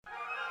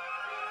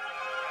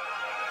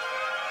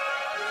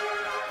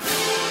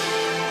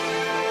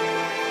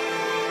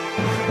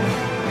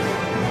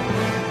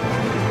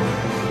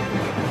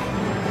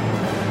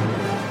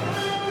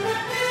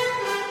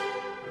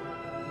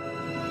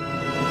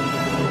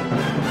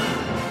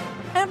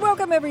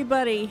Welcome,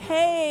 everybody.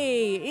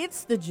 Hey,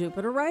 it's the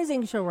Jupiter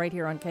Rising Show right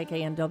here on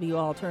KKNW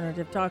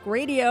Alternative Talk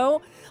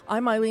Radio.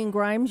 I'm Eileen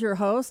Grimes, your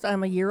host.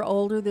 I'm a year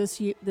older this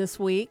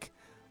week.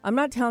 I'm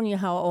not telling you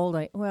how old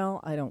I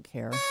don't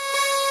care.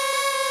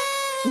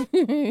 Thank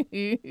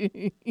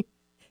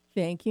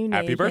you, Nathan.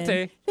 Happy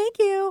birthday. Thank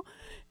you.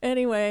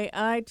 Anyway,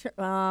 I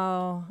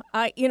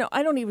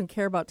don't even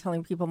care about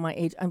telling people my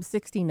age. I'm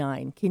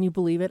 69. Can you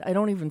believe it? I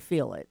don't even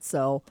feel it.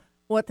 So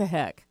what the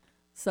heck?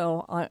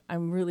 So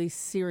I'm really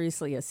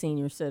seriously a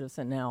senior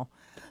citizen now.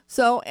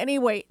 So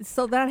anyway,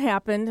 so that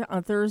happened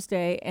on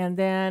Thursday. And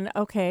then,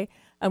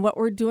 and what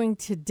we're doing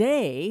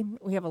today,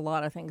 we have a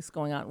lot of things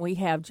going on. We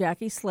have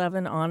Jackie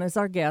Slevin on as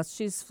our guest.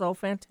 She's so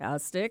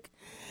fantastic.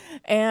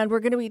 And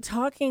we're going to be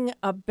talking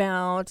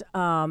about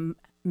Meghan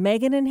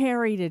and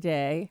Harry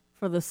today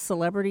for the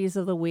Celebrities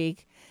of the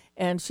Week.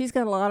 And she's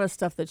got a lot of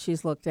stuff that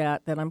she's looked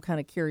at that I'm kind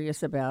of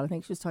curious about. I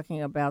think she was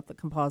talking about the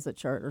composite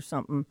chart or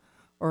something.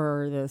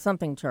 Or the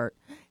something chart.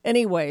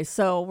 Anyway,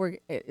 so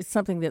it's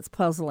something that's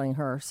puzzling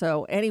her.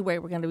 So anyway,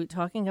 we're going to be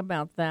talking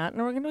about that.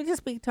 And we're going to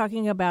just be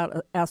talking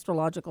about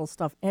astrological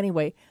stuff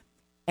anyway.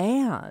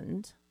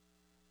 And,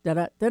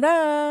 we're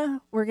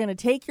going to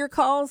take your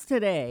calls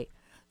today.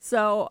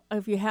 So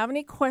if you have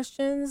any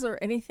questions or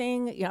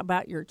anything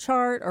about your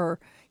chart, or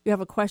you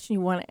have a question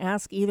you want to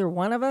ask either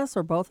one of us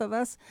or both of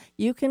us,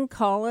 you can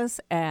call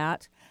us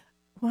at,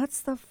 what's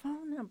the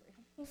phone number?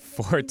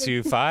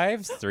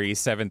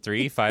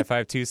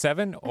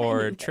 425-373-5527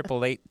 or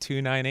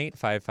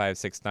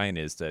 888-298-5569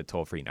 is the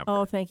toll-free number.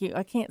 Oh, thank you.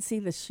 I can't see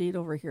the sheet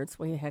over here. It's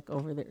way the heck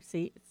over there.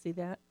 See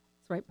that?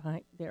 It's right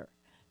behind there.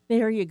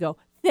 There you go.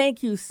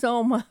 Thank you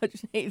so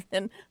much,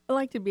 Nathan. I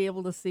like to be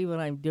able to see what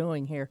I'm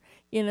doing here.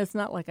 It's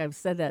not like I've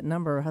said that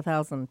number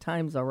 1,000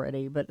 times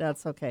already, but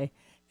that's okay.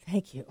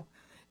 Thank you.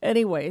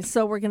 Anyway,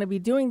 so we're going to be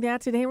doing that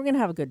today. We're going to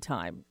have a good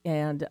time.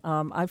 And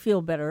I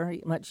feel better,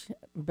 much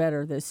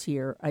better this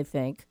year, I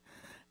think.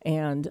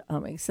 And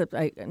except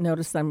I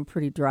noticed I'm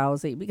pretty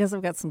drowsy because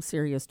I've got some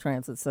serious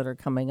transits that are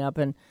coming up.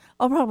 And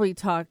I'll probably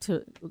talk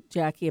to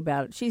Jackie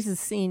about it. She's a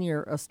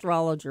senior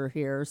astrologer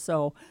here,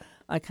 so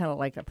I kind of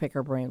like to pick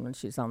her brain when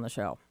she's on the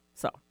show.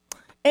 So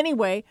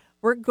anyway,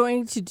 we're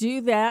going to do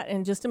that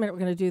in just a minute. We're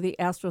going to do the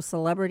Astro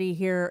Celebrity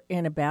here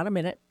in about a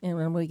minute. And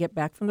when we get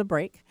back from the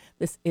break,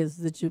 this is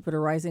the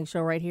Jupiter Rising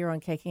Show right here on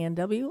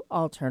KKNW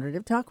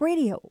Alternative Talk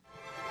Radio.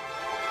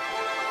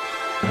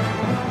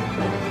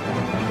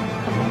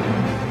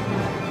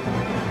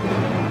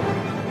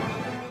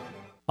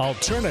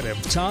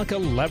 Alternative Talk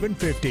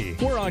 1150.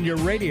 We're on your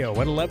radio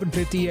at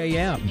 1150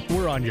 a.m.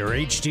 We're on your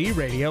HD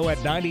radio at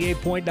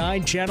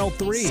 98.9 Channel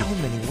 3. So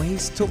many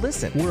ways to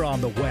listen. We're on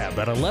the web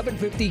at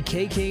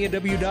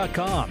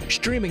 1150kknw.com,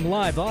 streaming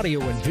live audio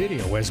and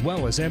video as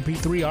well as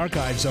MP3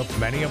 archives of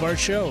many of our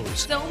shows.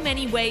 So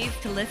many ways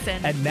to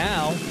listen. And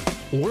now,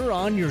 we're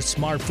on your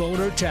smartphone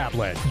or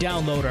tablet.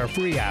 Download our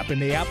free app in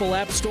the Apple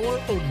App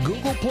Store or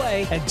Google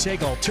Play and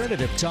take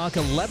Alternative Talk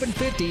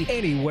 1150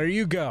 anywhere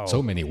you go.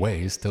 So many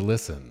ways to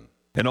listen.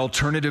 An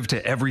alternative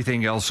to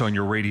everything else on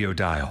your radio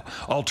dial.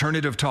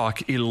 Alternative Talk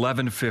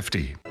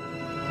 1150.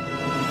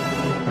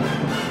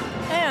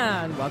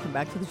 And welcome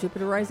back to the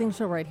Jupiter Rising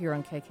Show right here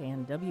on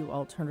KKNW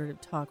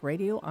Alternative Talk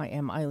Radio. I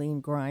am Eileen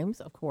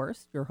Grimes, of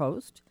course, your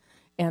host.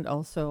 And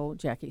also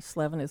Jackie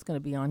Slevin is going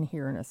to be on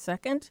here in a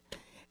second.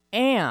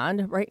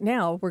 And right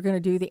now, we're going to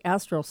do the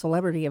Astro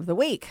Celebrity of the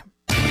Week.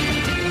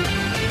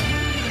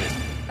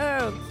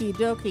 Okie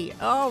dokie.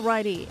 All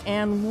righty.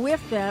 And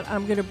with that,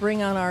 I'm going to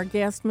bring on our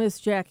guest, Miss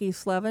Jackie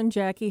Slevin.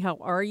 Jackie, how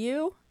are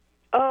you?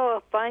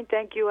 Oh, fine.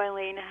 Thank you,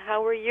 Eileen.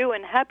 How are you?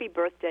 And happy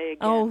birthday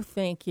again. Oh,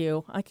 thank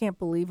you. I can't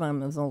believe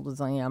I'm as old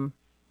as I am.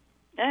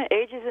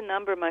 Age is a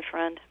number, my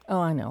friend. Oh,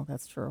 I know.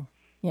 That's true.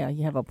 Yeah,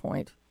 you have a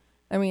point.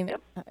 I mean,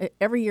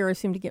 every year I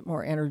seem to get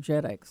more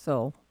energetic.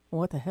 So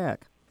what the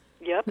heck?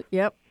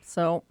 Yep.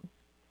 So,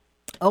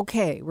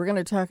 okay, we're going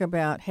to talk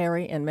about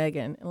Harry and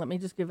Meghan. And let me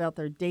just give out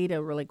their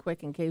data really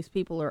quick in case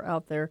people are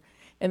out there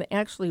and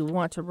actually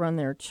want to run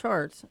their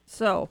charts.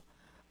 So,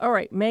 all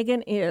right,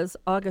 Meghan is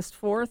August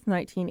 4th,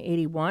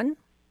 1981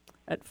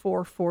 at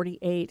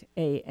 4:48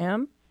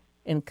 a.m.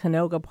 in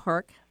Canoga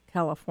Park,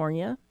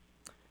 California.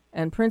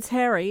 And Prince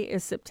Harry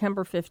is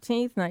September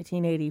 15th,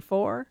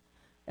 1984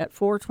 at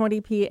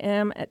 4:20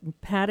 p.m.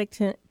 at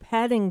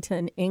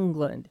Paddington,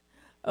 England.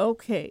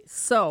 Okay,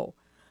 so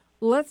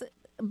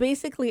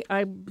basically,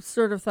 I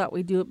sort of thought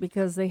we'd do it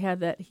because they had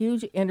that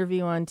huge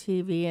interview on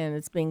TV and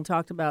it's being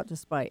talked about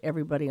just by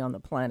everybody on the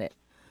planet.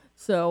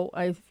 So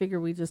I figure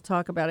we just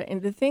talk about it.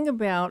 And the thing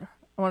about,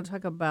 I want to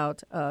talk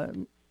about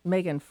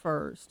Meghan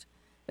first,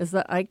 is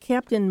that I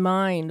kept in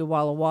mind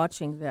while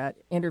watching that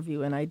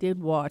interview, and I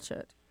did watch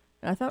it,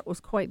 and I thought it was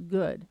quite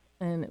good,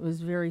 and it was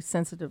very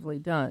sensitively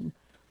done.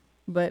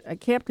 But I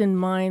kept in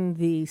mind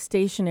the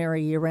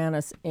stationary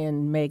Uranus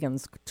in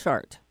Meghan's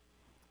chart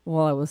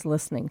while I was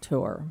listening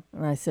to her.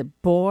 And I said,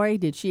 boy,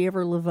 did she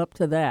ever live up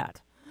to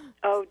that.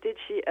 Oh, did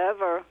she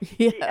ever?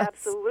 Yes. She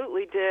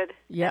absolutely did.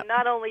 Yep. And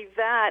not only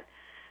that,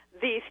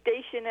 the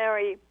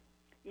stationary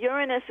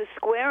Uranus is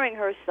squaring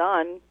her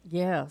sun.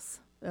 Yes.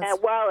 And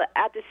while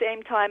at the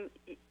same time,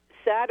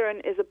 Saturn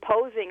is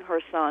opposing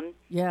her sun.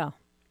 Yeah.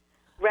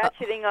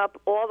 Ratcheting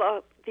up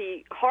all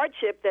the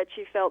hardship that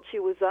she felt she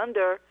was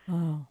under.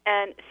 Oh.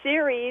 And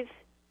Ceres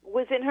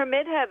was in her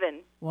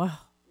midheaven. Wow.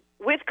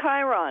 With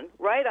Chiron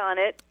right on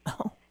it.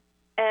 Oh.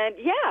 And,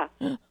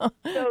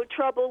 so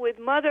trouble with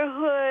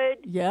motherhood.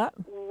 Yeah.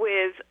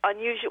 With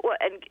unusual...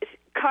 And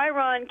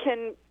Chiron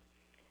can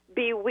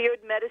be weird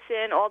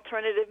medicine,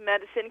 alternative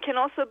medicine, can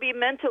also be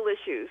mental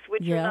issues,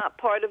 which are not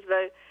part of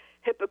the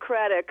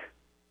Hippocratic...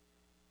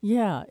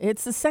 Yeah,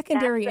 it's a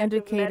secondary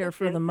indicator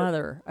for the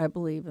mother, I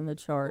believe, in the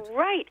chart.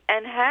 Right,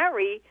 and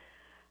Harry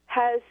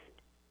has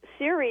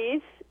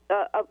Ceres,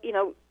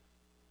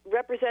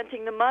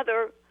 representing the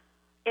mother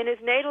in his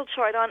natal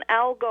chart on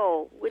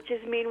Algol, which is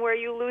where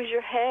you lose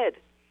your head.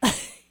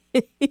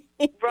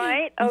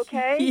 Right?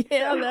 Okay?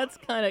 Yeah, that's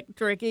kind of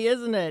tricky,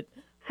 isn't it?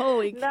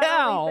 Holy cow.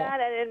 Not only that,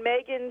 and in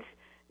Meghan's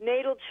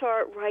natal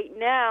chart right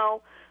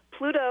now,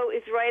 Pluto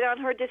is right on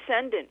her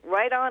descendant,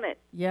 right on it.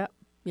 Yep.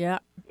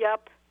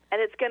 And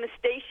it's going to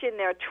station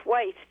there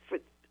twice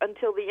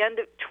until the end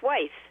of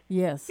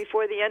Yes.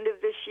 before the end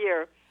of this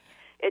year.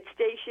 It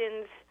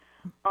stations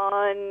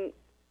on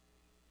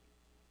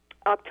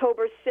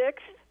October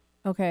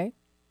 6th. Okay.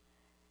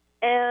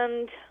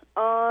 And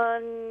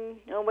on,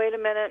 wait a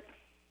minute.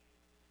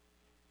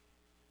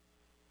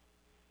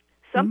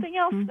 Something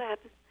else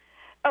happened.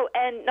 Oh,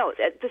 and no,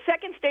 the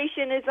second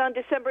station is on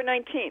December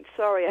 19th.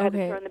 Sorry, I had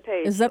to turn the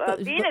page. Is that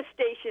Venus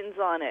stations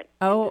on it.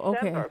 Oh,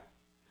 okay.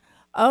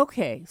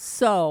 Okay,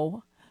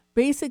 so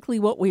basically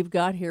what we've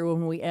got here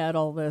when we add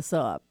all this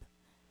up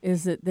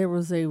is that there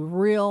was a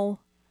real,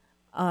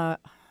 I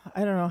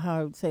don't know how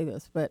I would say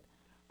this, but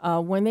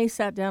when they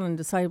sat down and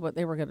decided what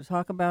they were going to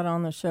talk about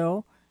on the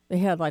show, they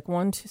had like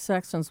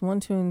sections 1,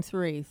 2, and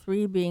 3.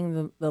 3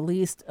 being the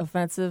least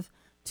offensive,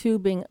 2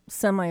 being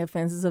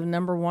semi-offensive,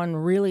 number 1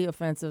 really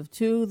offensive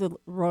to the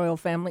royal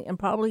family and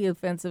probably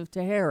offensive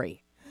to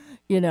Harry,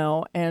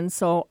 and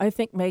so I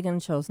think Meghan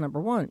chose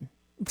number 1.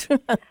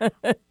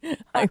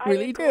 I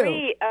really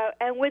agree.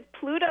 And with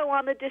Pluto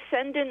on the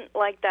descendant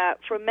like that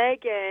for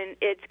Meghan,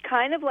 it's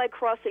kind of like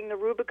crossing the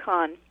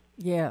Rubicon.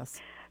 Yes.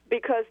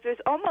 Because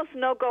there's almost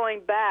no going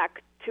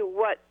back to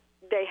what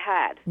they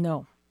had.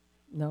 No,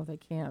 they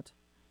can't.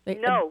 They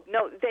can't.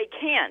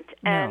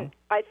 No. And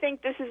I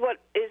think this is what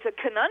is a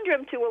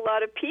conundrum to a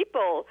lot of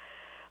people.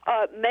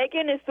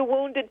 Meghan is the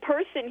wounded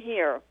person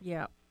here.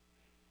 Yeah.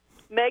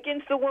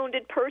 Meghan's the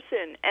wounded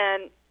person,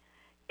 and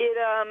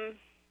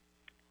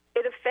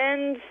it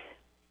offends,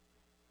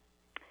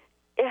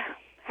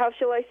 how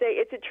shall I say,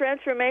 it's a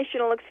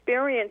transformational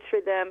experience for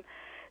them.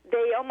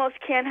 They almost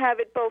can't have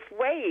it both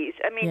ways.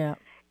 I mean,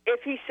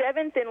 if he's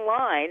 7th in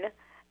line,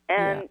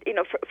 and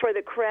for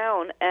the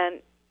crown,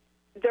 and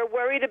they're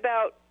worried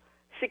about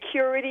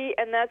security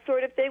and that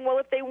sort of thing, well,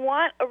 if they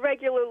want a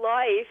regular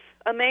life,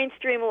 a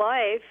mainstream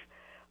life,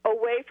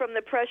 away from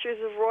the pressures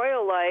of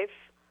royal life,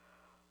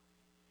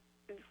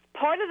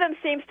 part of them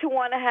seems to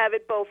want to have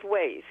it both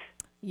ways.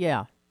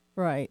 Yeah.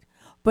 Right.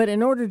 But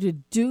in order to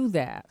do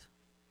that,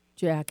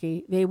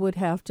 Jackie, they would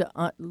have to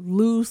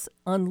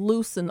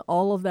unloosen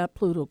all of that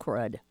Pluto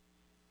crud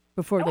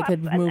before they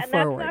could move forward. And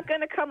that's not going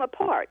to come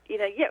apart.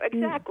 Yeah,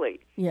 exactly.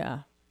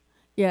 Yeah.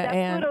 That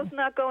Pluto's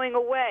not going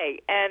away.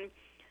 And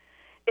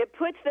it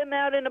puts them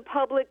out in the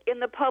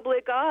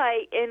public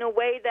eye in a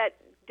way that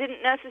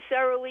didn't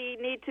necessarily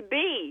need to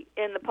be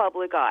in the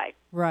public eye.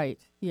 Right.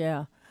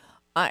 Yeah.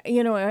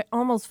 I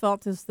almost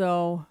felt as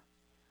though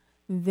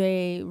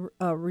they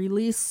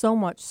released so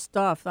much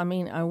stuff. I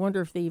mean, I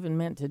wonder if they even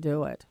meant to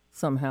do it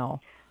somehow.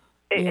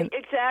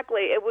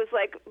 Exactly. It was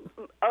like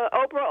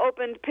Oprah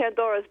opened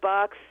Pandora's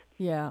box.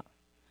 Yeah.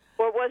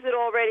 Or was it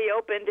already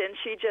opened and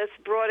she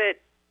just brought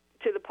it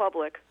to the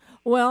public?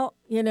 Well,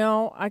 you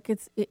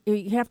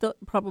have to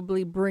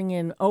probably bring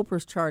in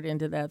Oprah's chart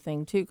into that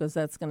thing, too, because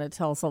that's going to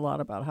tell us a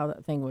lot about how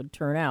that thing would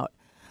turn out.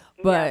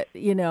 But,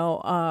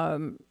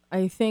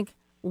 I think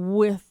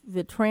with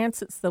the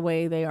transits the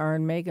way they are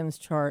in Meghan's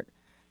chart,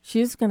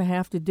 she's going to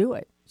have to do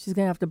it. She's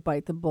going to have to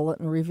bite the bullet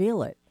and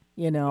reveal it,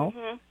 in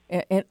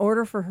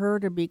order for her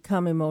to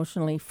become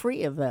emotionally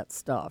free of that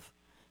stuff,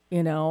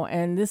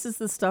 And this is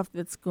the stuff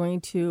that's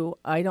going to,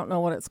 I don't know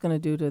what it's going to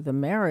do to the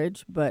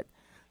marriage, but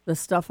the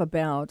stuff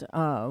about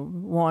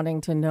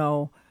wanting to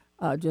know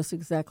just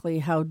exactly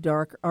how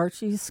dark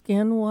Archie's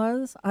skin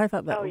was, I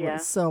thought that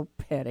was so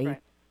petty.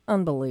 Right.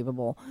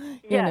 Unbelievable,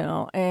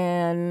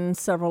 and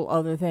several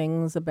other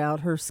things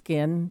about her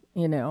skin,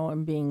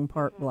 and being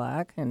part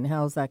black, and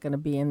how's that going to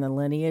be in the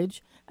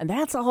lineage? And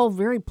that's all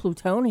very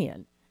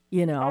Plutonian,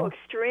 Oh,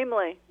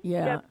 extremely.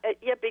 Yeah.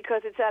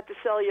 Because it's at the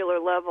cellular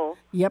level.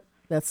 Yep,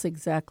 that's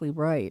exactly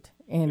right.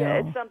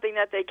 It's something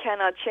that they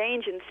cannot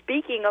change. And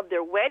speaking of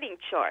their wedding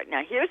chart,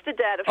 now here's the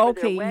data for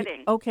their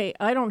wedding. Okay,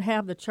 I don't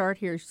have the chart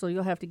here, so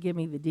you'll have to give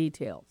me the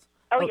details.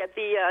 The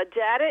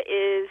data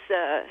is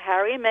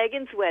Harry and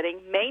Meghan's wedding,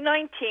 May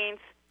 19th,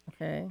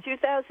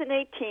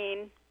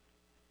 2018,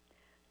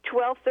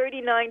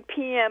 12:39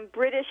 p.m.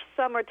 British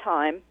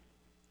summertime.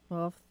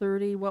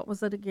 12:30. What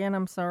was it again?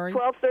 I'm sorry.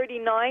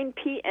 12:39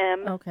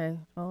 p.m. Okay.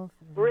 12:30.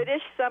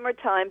 British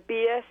summertime,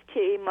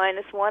 BST,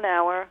 -1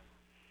 hour.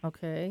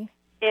 Okay.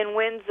 In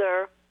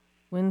Windsor.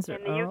 Windsor.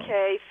 In the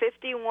UK,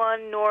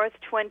 51 North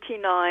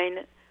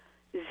 29,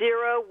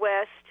 0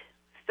 West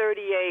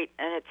 38,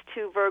 and it's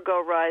 2 Virgo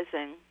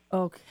rising.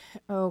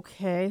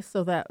 Okay.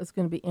 So that was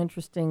going to be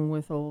interesting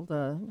with old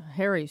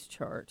Harry's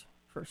chart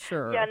for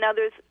sure. Yeah. Now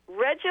there's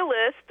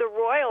Regulus, the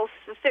royal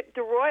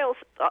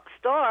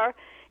star,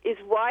 is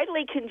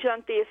widely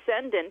conjunct the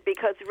ascendant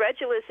because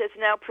Regulus has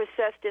now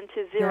precessed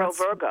into 0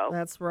 Virgo.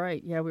 That's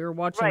right. Yeah, we were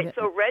watching. Right.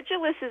 So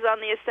Regulus is on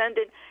the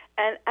ascendant,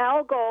 and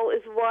Algol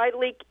is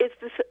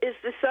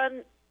the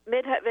sun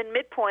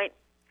midpoint.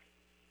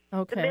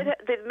 Okay.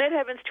 The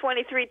midheaven's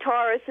 23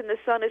 Taurus, and the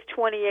sun is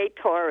 28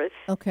 Taurus.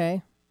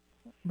 Okay.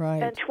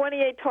 Right. And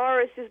 28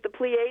 Taurus is the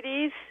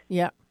Pleiades.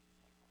 Yeah.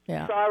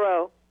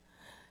 Sorrow.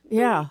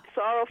 Yeah.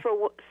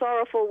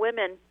 Sorrowful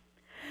women,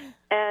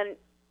 and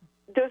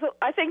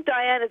I think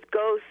Diana's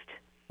ghost.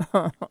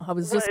 I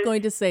was just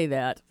going to say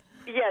that.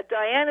 Yeah,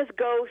 Diana's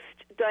ghost.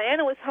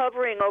 Diana was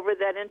hovering over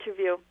that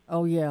interview.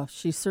 Oh yeah,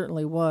 she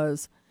certainly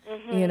was.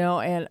 Mm-hmm. You know,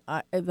 and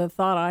the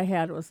thought I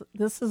had was,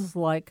 this is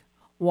like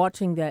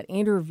watching that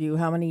interview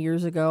how many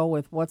years ago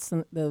with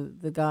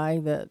the guy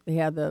that they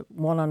had the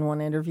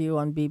one-on-one interview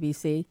on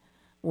BBC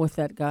with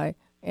that guy.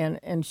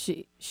 And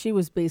she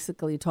was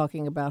basically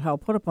talking about how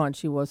put upon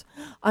she was.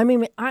 I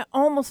mean, I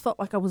almost felt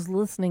like I was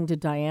listening to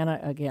Diana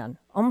again.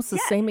 Almost the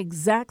same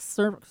exact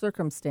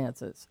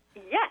circumstances.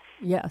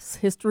 Yes.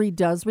 History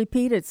does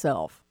repeat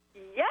itself.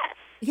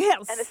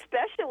 Yes. And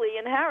especially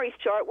in Harry's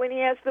chart when he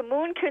has the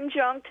moon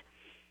conjunct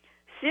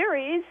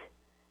Ceres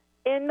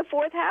in the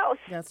 4th house.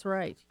 That's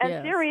right.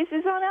 And Ceres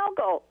is on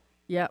Algol.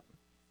 Yep.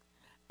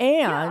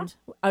 And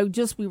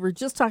we were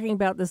just talking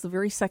about this the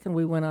very second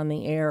we went on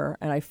the air,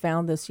 and I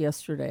found this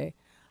yesterday.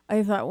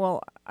 I thought,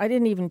 well, I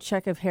didn't even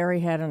check if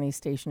Harry had any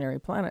stationary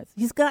planets.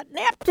 He's got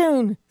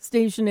Neptune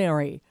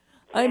stationary.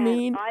 I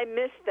mean, I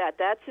missed that.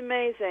 That's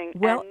amazing.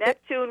 Well, and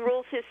Neptune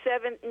rules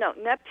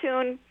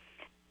Neptune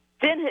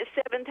in his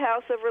 7th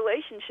house of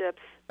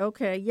relationships.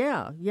 Okay,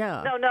 yeah.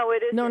 No,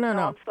 it isn't. No.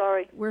 I'm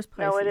sorry. Where's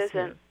Pisces? No, it isn't.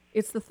 Here?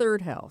 It's the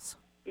 3rd house.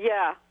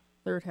 Yeah.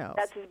 3rd house.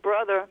 That's his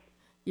brother.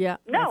 Yeah.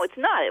 No, it's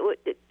not.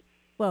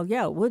 Well,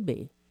 yeah, it would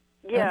be.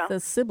 Yeah. The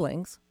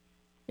siblings.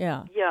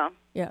 Yeah. Yeah.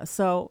 Yeah.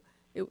 So,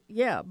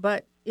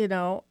 but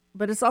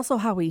it's also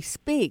how he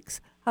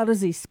speaks. How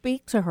does he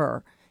speak to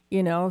her?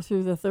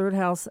 Through the 3rd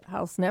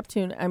house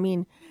Neptune. I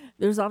mean,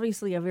 there's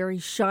obviously a very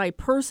shy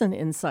person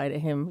inside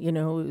of him,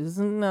 who's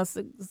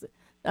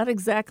not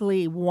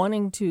exactly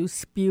wanting to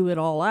spew it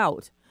all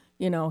out.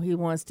 He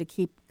wants to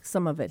keep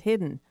some of it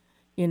hidden,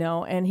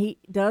 and he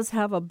does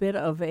have a bit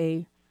of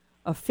a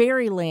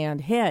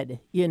fairyland head,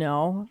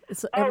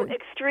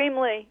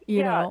 extremely.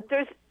 You know.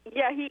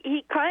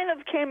 He kind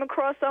of came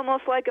across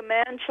almost like a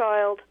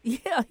man-child.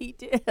 Yeah, he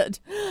did.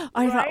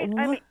 I right? thought,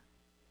 I mean,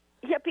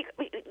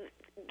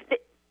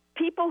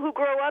 people who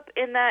grow up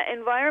in that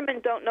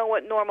environment don't know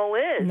what normal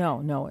is.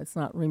 No, it's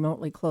not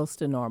remotely close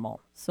to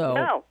normal.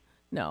 So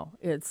no,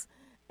 it's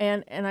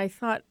and I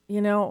thought,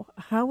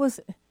 how was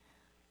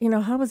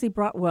he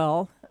brought?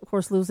 Well, of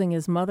course, losing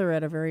his mother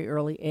at a very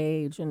early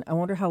age, and I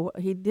wonder how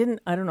he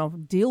didn't. I don't know,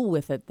 deal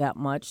with it that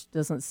much.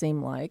 Doesn't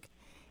seem like,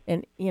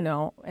 and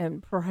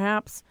and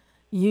perhaps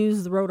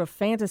wrote a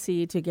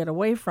fantasy to get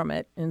away from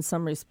it in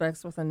some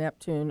respects with a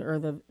Neptune or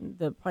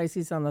the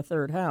Pisces on the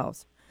 3rd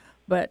house.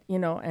 But,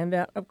 and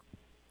that,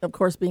 of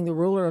course, being the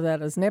ruler of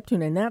that is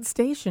Neptune, and that's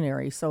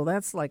stationary. So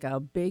that's like a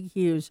big,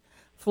 huge,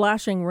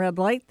 flashing red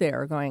light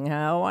there going,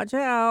 watch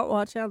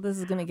out. This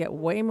is going to get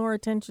way more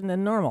attention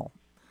than normal.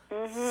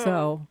 Mm-hmm.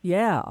 So,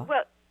 yeah.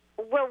 Well,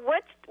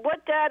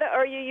 what data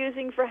are you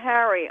using for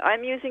Harry?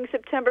 I'm using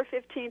September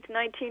 15th,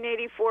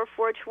 1984,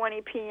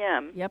 4:20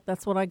 p.m. Yep,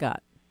 that's what I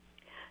got.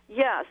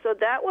 Yeah, so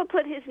that would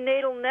put his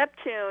natal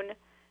Neptune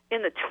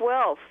in the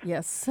 12th.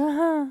 Yes.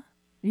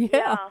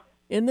 Yeah.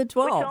 In the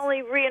 12th. Which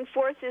only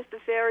reinforces the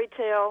fairy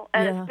tale,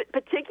 and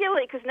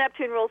particularly because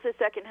Neptune rules the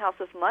 2nd house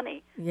of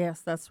money.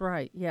 Yes, that's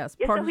right. Yes.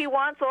 So he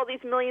wants all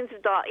these millions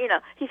of dollars.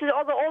 He says,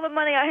 all the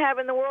money I have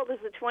in the world is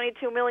the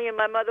 $22 million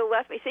my mother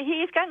left me. See,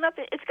 he's got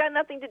nothing. It's got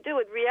nothing to do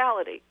with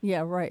reality.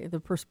 Yeah, right. The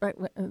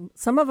perspective.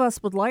 Some of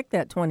us would like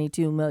that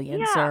 $22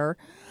 million, sir.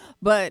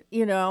 But,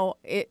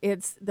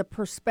 it's the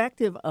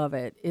perspective of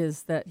it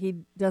is that he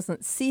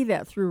doesn't see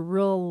that through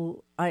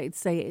real, I'd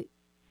say,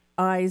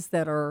 eyes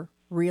that are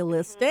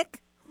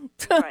realistic.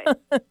 Right.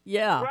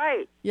 Yeah.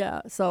 Right.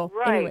 Yeah. So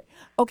anyway,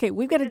 okay,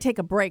 we've got to take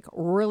a break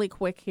really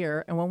quick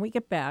here. And when we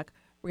get back,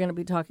 we're going to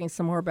be talking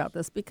some more about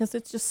this because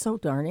it's just so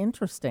darn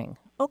interesting.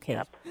 Okay.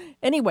 Yep.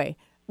 Anyway,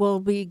 we'll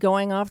be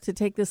going off to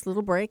take this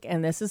little break.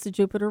 And this is the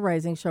Jupiter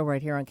Rising Show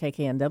right here on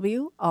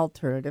KKNW,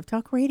 Alternative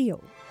Talk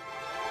Radio.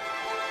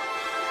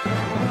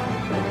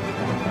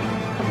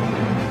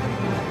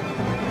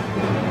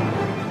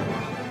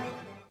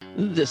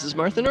 This is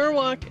Martha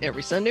Norwalk.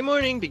 Every Sunday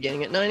morning,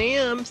 beginning at 9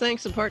 a.m.,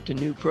 thanks in part to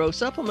New Pro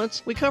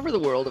Supplements, we cover the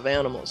world of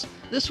animals.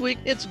 This week,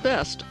 it's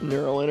Best,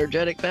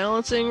 Neuroenergetic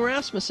Balancing,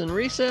 Rasmussen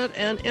Reset,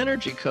 and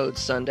Energy Code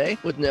Sunday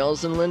with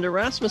Nels and Linda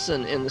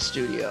Rasmussen in the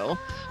studio.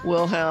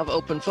 We'll have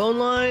open phone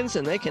lines,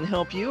 and they can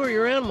help you or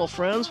your animal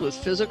friends with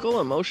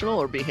physical, emotional,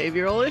 or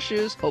behavioral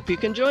issues. Hope you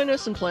can join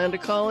us and plan to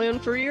call in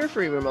for your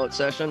free remote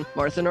session.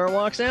 Martha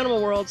Norwalk's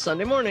Animal World,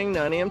 Sunday morning,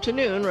 9 a.m. to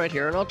noon, right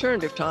here on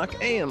Alternative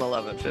Talk, AM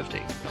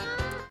 1150.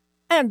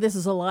 And this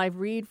is a live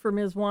read for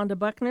Ms. Wanda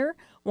Buckner.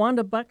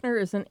 Wanda Buckner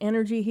is an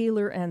energy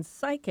healer and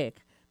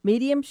psychic.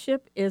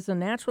 Mediumship is a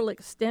natural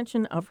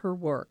extension of her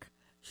work.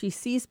 She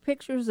sees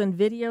pictures and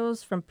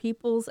videos from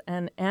people's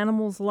and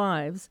animals'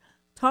 lives,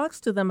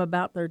 talks to them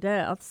about their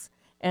deaths,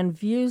 and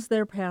views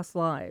their past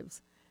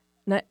lives.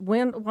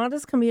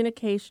 Wanda's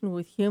communication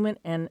with human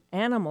and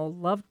animal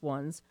loved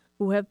ones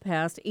who have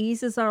passed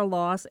eases our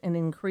loss and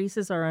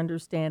increases our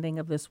understanding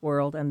of this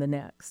world and the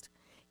next.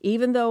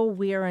 Even though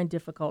we are in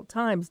difficult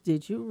times,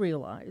 did you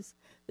realize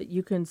that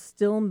you can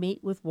still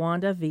meet with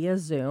Wanda via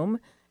Zoom?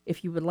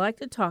 If you would like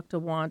to talk to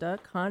Wanda,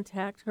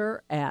 contact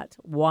her at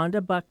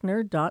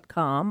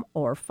wandabuckner.com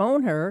or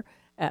phone her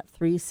at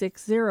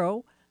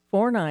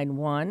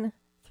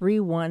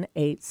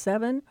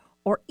 360-491-3187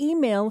 or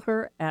email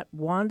her at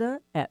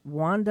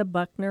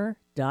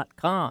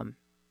wanda@wandabuckner.com.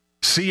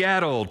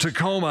 Seattle,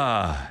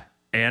 Tacoma,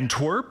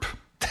 Antwerp.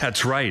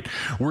 That's right.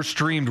 We're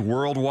streamed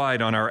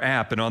worldwide on our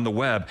app and on the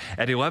web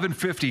at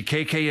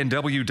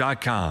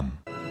 1150kknw.com.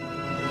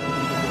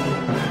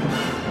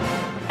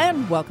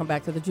 And welcome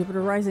back to the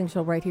Jupiter Rising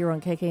Show right here on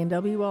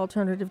KKNW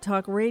Alternative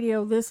Talk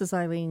Radio. This is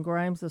Eileen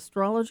Grimes,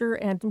 Astrologer,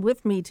 and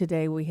with me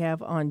today we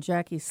have on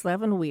Jackie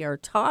Slevin. We are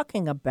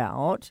talking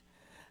about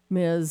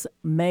Ms.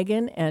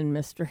 Meghan and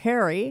Mr.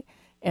 Harry,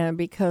 and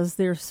because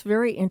they're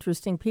very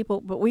interesting people,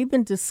 but we've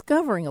been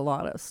discovering a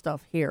lot of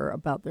stuff here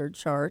about their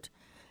chart.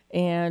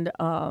 And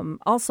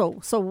also,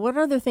 so what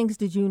other things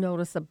did you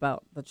notice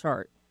about the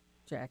chart,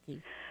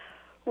 Jackie?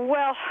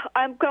 Well,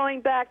 I'm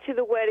going back to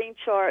the wedding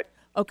chart.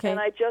 Okay.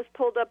 And I just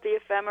pulled up the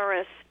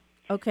ephemeris.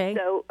 Okay.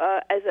 So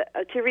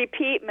to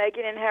repeat,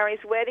 Meghan and Harry's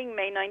wedding,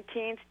 May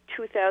 19th,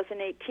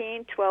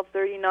 2018,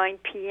 12:39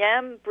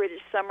 p.m.,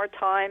 British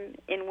summertime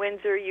in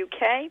Windsor,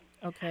 UK.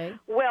 Okay.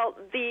 Well,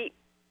 they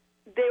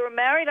were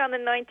married on the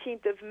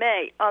 19th of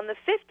May. On the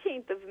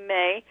 15th of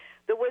May,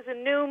 there was a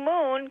new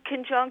moon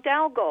conjunct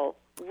Algol,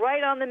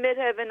 right on the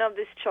midheaven of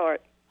this chart.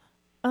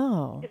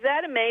 Oh. Is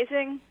that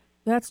amazing?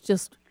 That's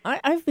just,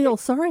 I feel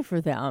sorry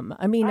for them.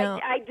 I mean,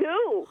 I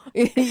do.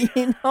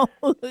 You know,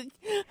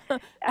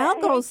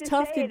 Algol's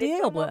tough to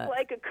deal with. It's almost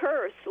like a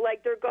curse.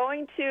 Like there's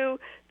going to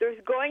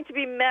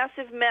be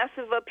massive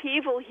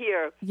upheaval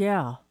here.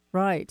 Yeah,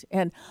 right.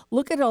 And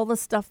look at all the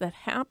stuff that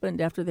happened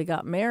after they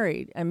got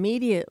married.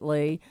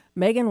 Immediately,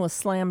 Meghan was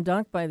slam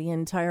dunked by the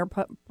entire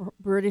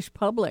British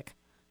public,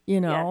 you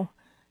know. Yes.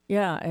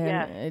 Yeah,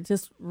 and it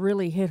just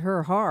really hit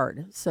her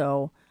hard.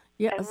 So,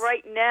 yes. And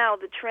right now,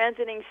 the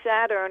transiting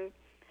Saturn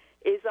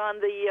is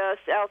on the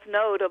south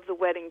node of the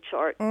wedding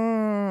chart.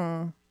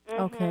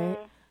 Okay.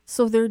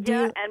 So they're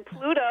and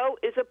Pluto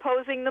is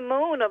opposing the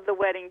moon of the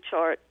wedding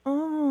chart.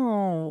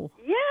 Oh.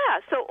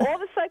 Yeah, so all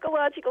the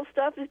psychological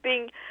stuff is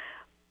being,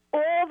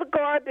 all the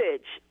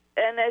garbage,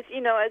 and as you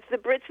know, as the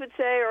Brits would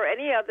say, or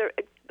any other,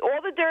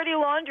 all the dirty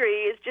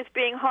laundry is just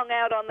being hung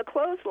out on the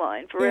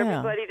clothesline for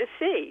everybody to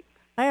see.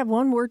 I have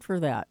one word for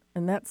that,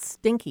 and that's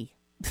stinky.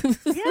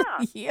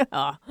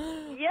 Yeah.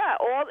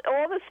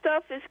 All the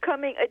stuff is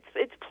coming.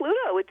 It's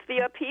Pluto. It's the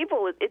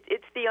upheaval.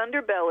 It's the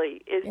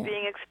underbelly is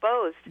being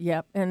exposed.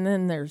 Yep. And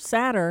then there's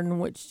Saturn,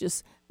 which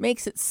just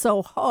makes it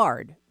so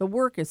hard. The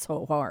work is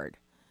so hard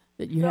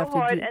that you have to do. So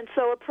hard and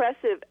so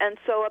oppressive and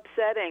so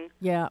upsetting.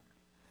 Yeah.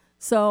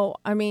 So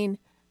I mean,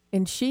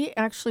 and she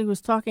actually was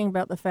talking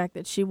about the fact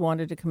that she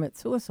wanted to commit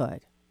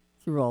suicide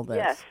through all this.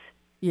 Yes.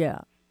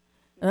 Yeah.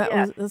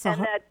 And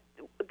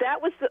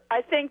that was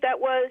I think that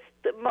was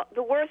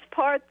the worst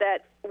part,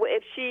 that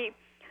if she,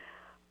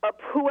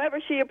 whoever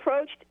she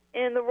approached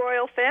in the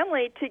royal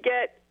family to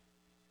get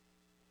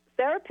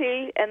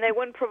therapy, and they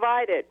wouldn't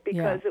provide it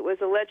because it was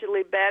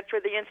allegedly bad for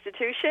the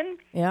institution.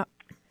 Yeah.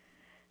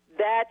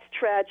 That's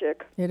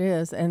tragic. It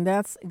is. And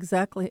that's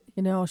exactly,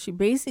 she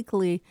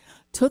basically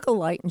took a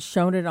light and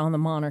shone it on the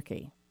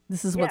monarchy.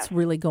 This is what's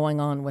really going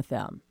on with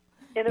them.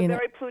 In a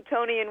very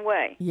Plutonian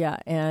way. Yeah,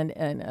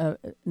 and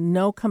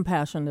no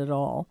compassion at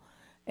all.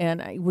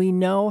 And we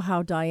know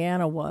how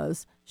Diana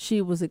was.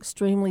 She was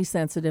extremely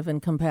sensitive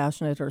and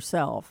compassionate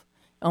herself.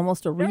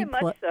 Almost a very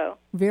much so.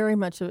 Very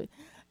much. And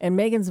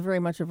Meghan's very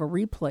much of a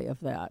replay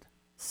of that.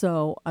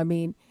 So, I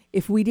mean,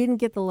 if we didn't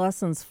get the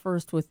lessons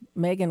first with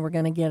Meghan, we're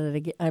going to get it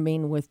again. I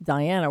mean, with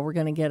Diana, we're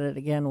going to get it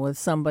again with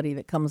somebody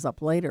that comes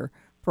up later.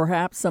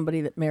 Perhaps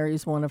somebody that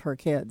marries one of her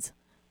kids.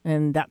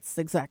 And that's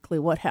exactly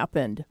what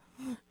happened.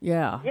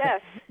 Yeah. Yes.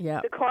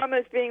 Yeah. The karma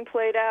is being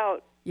played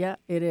out. Yeah,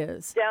 it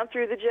is. Down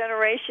through the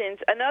generations.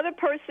 Another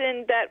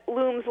person that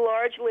looms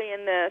largely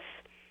in this,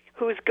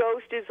 whose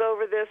ghost is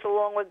over this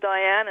along with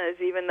Diana's,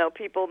 even though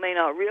people may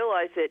not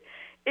realize it,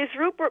 is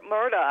Rupert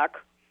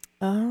Murdoch.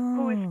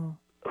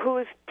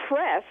 whose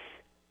press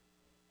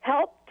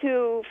helped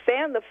to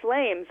fan the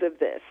flames of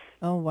this.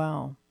 Oh,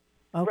 wow.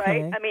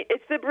 Okay. Right? I mean,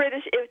 it's the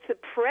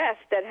press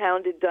that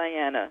hounded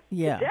Diana to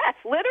death,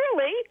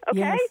 literally, okay?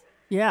 Yes.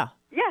 Yeah.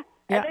 Yeah.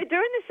 And they're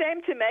doing the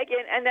same to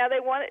Meghan, and now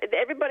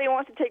everybody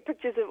wants to take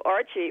pictures of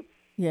Archie.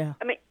 Yeah.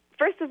 I mean,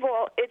 first of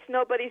all, it's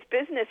nobody's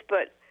business,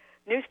 but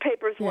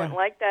newspapers weren't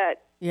like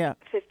that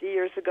 50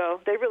 years ago.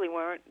 They really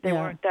weren't. They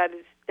weren't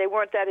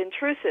that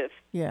intrusive.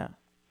 Yeah.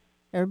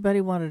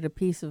 Everybody wanted a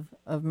piece of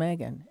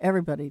Meghan.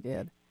 Everybody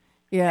did.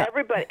 Yeah.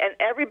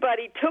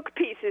 Everybody took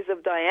pieces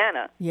of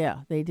Diana.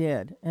 Yeah, they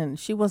did. And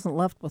she wasn't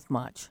left with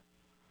much.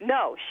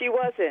 No, she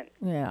wasn't.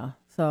 Yeah.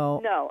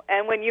 So no.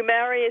 And when you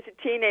marry as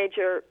a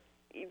teenager,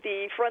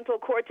 the frontal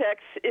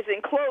cortex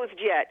isn't closed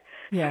yet.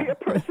 Yeah. Your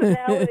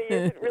personality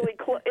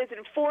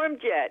isn't formed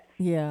yet.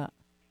 Yeah.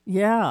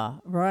 Yeah,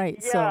 right.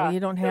 Yeah. So you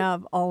don't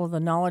have all of the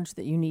knowledge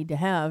that you need to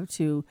have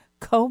to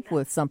cope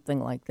with something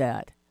like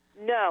that.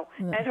 No.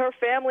 And her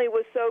family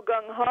was so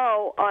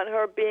gung-ho on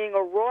her being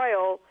a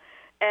royal,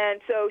 and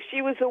so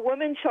she was a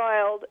woman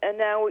child, and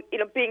now,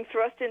 being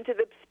thrust into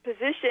the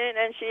position,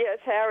 and she has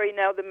Harry,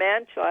 now the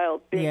man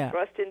child, being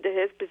thrust into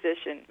his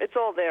position. It's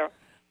all there.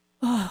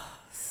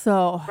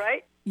 So,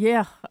 right?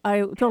 Yeah,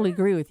 I totally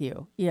agree with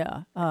you.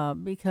 Yeah,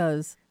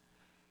 because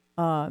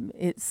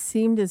it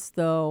seemed as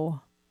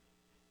though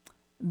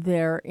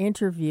their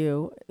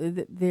interview,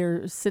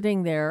 they're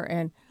sitting there,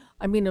 and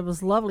I mean, it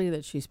was lovely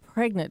that she's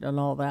pregnant and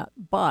all that,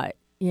 but,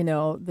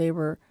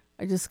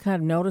 I just kind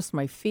of noticed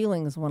my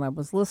feelings when I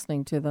was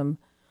listening to them.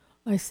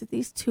 I said,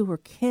 these two were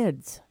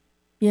kids,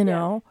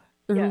 they're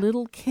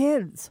little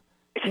kids.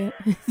 Yeah.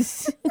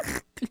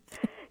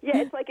 Yeah,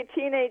 it's like a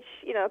teenage,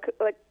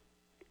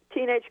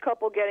 teenage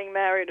couple getting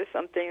married or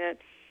something.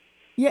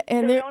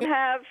 And they don't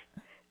have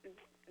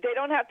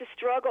to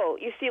struggle.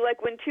 You see,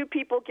 like when two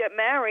people get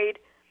married,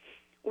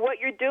 what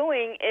you're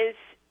doing is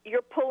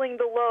you're pulling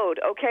the load,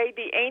 okay?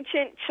 The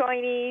ancient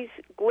Chinese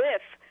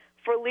glyph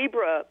for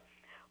Libra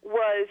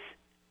was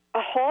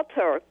a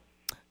halter.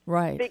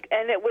 Right.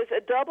 And it was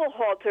a double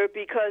halter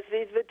because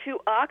these are the two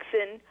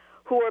oxen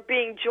who are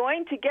being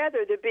joined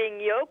together. They're being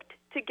yoked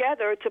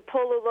together to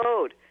pull a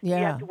load. Yeah.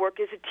 You have to work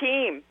as a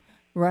team.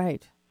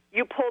 Right.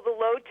 You pull the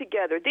load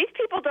together. These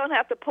people don't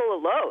have to pull a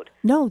load.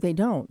 No, they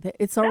don't.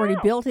 It's already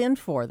built in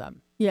for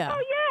them. Yeah. Oh,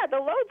 yeah. The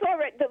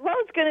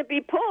load's going to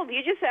be pulled.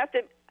 You just have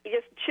to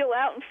just chill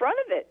out in front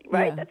of it,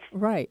 right? Yeah. That's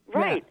right.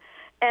 Right.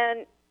 Yeah.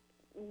 And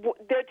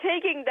they're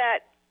taking that,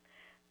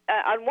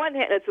 on one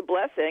hand, it's a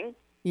blessing.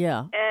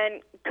 Yeah.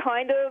 And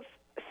kind of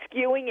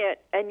skewing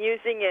it and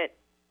using it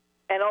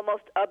and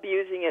almost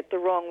abusing it the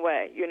wrong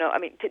way. I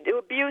mean, to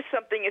abuse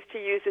something is to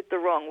use it the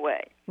wrong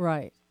way.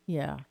 Right.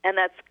 Yeah. And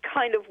that's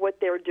kind of what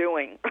they're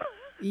doing.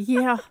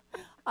 Yeah.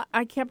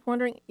 I kept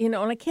wondering, and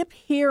I kept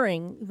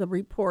hearing the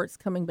reports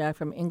coming back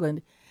from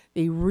England.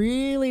 They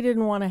really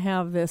didn't want to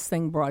have this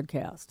thing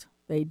broadcast.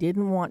 They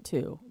didn't want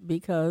to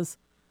because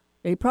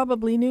they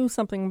probably knew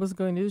something was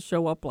going to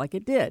show up like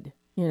it did,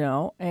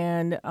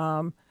 and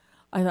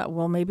I thought,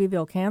 well, maybe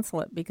they'll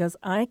cancel it because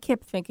I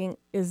kept thinking,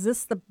 is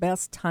this the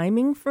best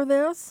timing for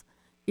this?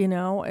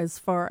 As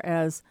far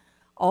as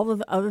all of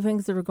the other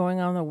things that are going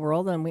on in the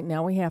world, and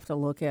now we have to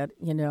look at,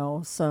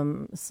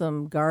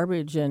 some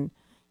garbage and,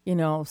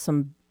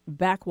 some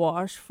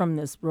backwash from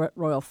this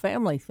royal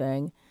family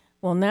thing.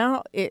 Well,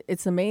 now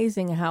it's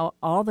amazing how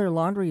all their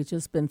laundry has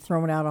just been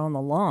thrown out on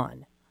the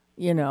lawn.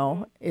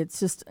 It's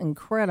just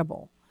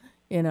incredible,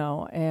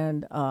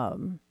 and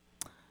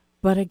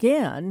but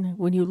again,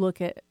 when you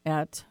look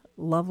at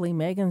lovely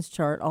Meghan's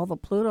chart, all the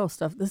Pluto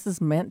stuff, this is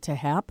meant to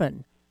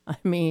happen. I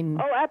mean...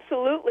 Oh,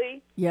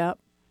 absolutely. Yep.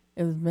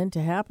 It was meant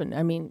to happen.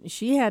 I mean,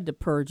 she had to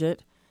purge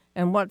it.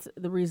 And what's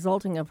the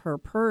resulting of her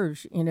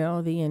purge,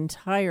 the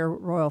entire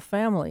royal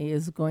family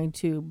is going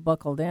to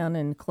buckle down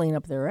and clean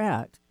up their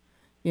act,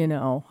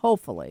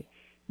 hopefully.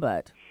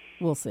 But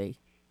we'll see.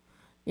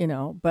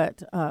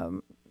 But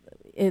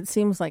it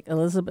seems like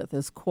Elizabeth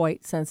is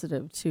quite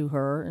sensitive to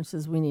her and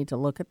says, we need to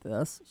look at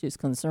this. She's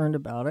concerned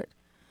about it.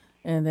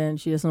 And then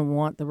she doesn't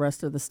want the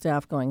rest of the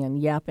staff going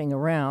and yapping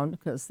around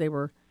because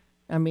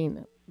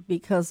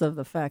because of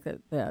the fact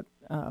that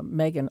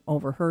Meghan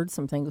overheard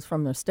some things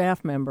from their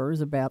staff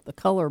members about the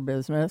color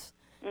business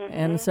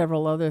and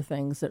several other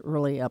things that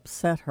really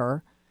upset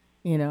her,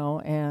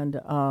 and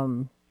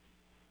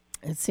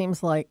it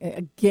seems like,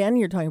 again,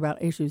 you're talking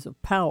about issues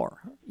of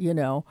power,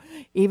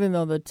 even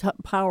though the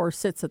power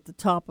sits at the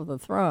top of the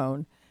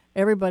throne,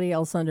 everybody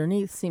else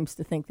underneath seems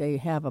to think they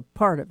have a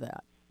part of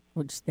that,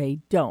 which they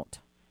don't.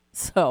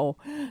 So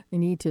they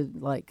need to,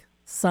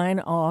 sign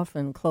off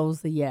and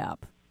close the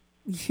yap,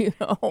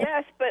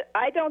 Yes, but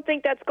I don't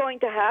think that's going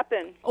to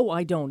happen. Oh,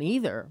 I don't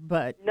either,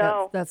 but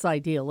no. That's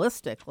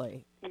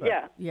idealistically. But,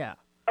 yeah.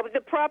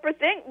 The proper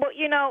thing, well,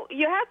 you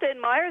have to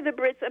admire the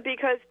Brits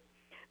because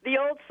the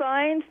old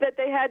signs that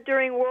they had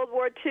during World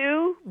War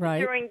II, right,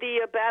 during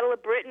the Battle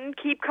of Britain,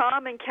 keep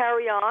calm and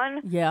carry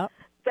on. Yeah.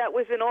 that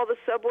was in all the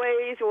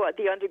subways, or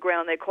the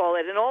underground they call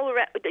it, and all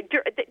around.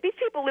 These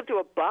people lived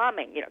through a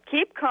bombing.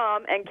 Keep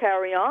calm and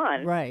carry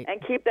on, right? And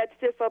keep that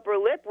stiff upper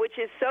lip, which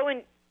is so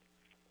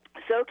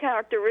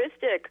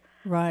characteristic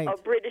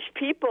of British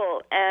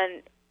people,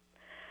 and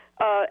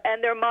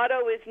their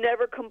motto is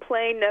never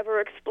complain, never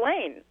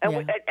explain.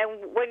 And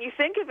when you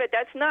think of it,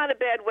 that's not a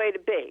bad way to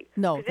be.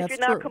 No, because if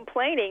you're not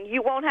complaining,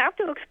 you won't have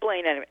to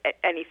explain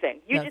anything.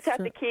 You just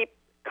have to keep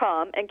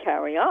calm and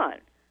carry on.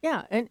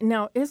 Yeah, and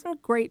now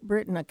isn't Great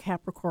Britain a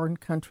Capricorn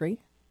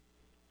country?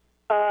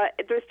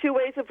 There's two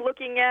ways of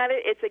looking at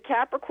it. It's a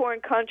Capricorn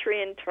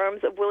country in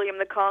terms of William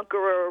the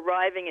Conqueror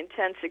arriving in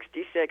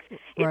 1066.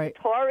 It's a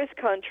Taurus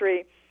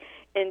country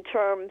in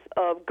terms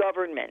of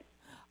government.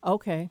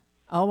 Okay.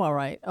 Oh, all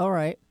right.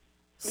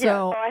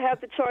 So I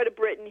have the chart of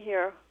Britain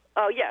here.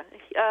 Oh, yeah.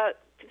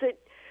 The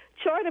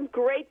chart of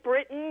Great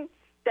Britain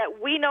that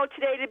we know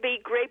today to be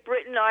Great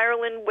Britain,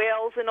 Ireland,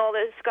 Wales, and all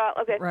this,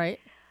 Scotland. Okay. Right.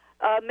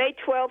 May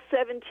 12,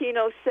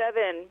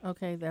 1707.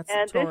 Okay, that's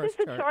and the Taurus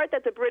this is the chart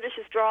that the British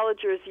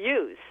astrologers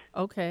use.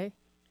 Okay.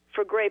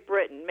 For Great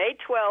Britain. May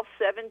 12,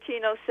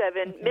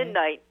 1707,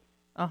 midnight,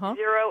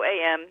 0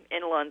 a.m.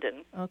 in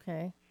London.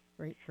 Okay.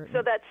 Great Britain.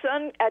 So that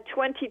sun at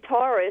 20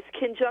 Taurus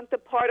conjunct the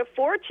part of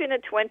fortune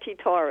at 20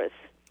 Taurus.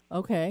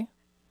 Okay.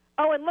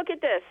 Oh, and look at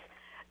this.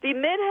 The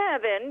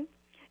midheaven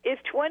is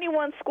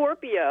 21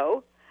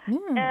 Scorpio,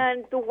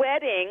 and the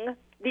wedding,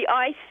 the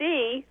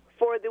IC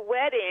for the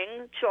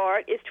wedding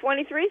chart is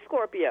 23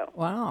 Scorpio.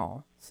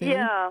 Wow. See?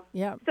 Yeah.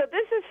 So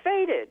this is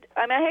fated.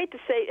 I mean, I hate to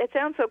say it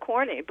sounds so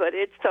corny, but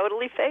it's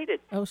totally fated.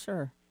 Oh,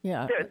 sure.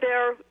 Yeah.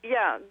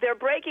 They're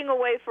breaking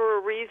away for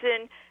a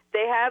reason.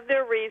 They have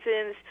their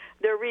reasons.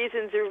 Their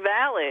reasons are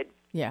valid.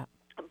 Yeah.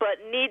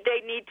 But do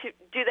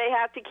they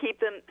have to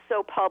keep them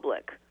so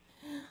public?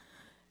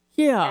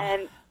 Yeah.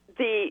 And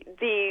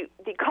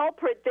the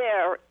culprit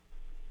there,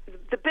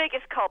 the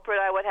biggest culprit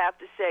I would have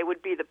to say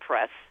would be the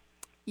press.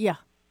 Yeah.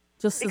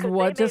 Just as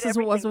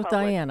it was with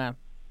Diana.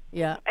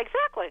 Yeah.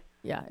 Exactly.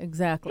 Yeah,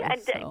 exactly. And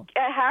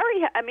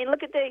Harry, I mean,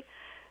 look at the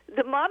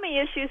mommy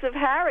issues of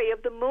Harry,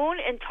 of the moon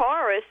in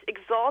Taurus,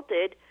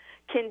 exalted,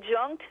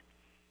 conjunct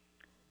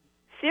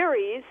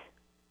Ceres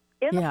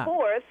in the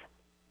fourth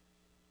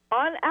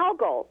on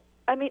Algol.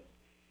 I mean,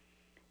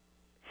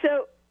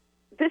 so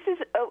this is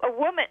a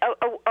woman,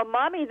 a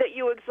mommy that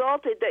you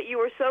exalted, that you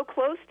were so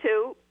close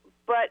to,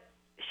 but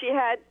she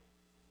had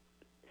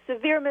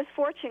severe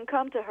misfortune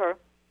come to her.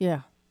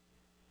 Yeah.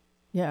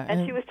 Yeah.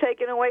 And she was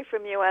taken away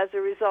from you as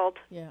a result.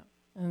 Yeah.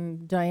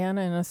 And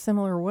Diana in a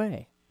similar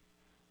way,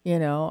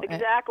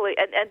 Exactly.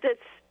 And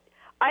that's,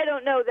 I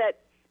don't know that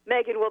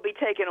Meghan will be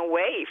taken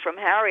away from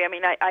Harry. I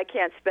mean, I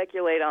can't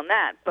speculate on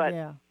that, but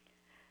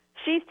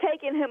she's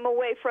taken him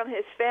away from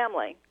his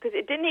family. Because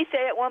didn't he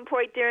say at one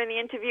point during the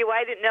interview,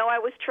 I didn't know I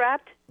was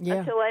trapped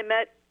until I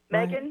met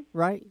Meghan?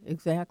 Right,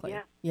 exactly.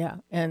 Yeah.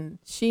 And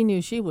she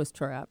knew she was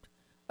trapped.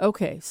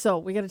 Okay, so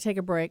we got to take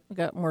a break. We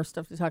got more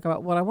stuff to talk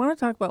about. What I want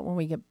to talk about when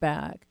we get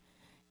back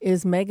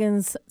is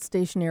Meghan's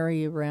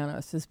stationary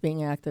Uranus is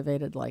being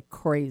activated like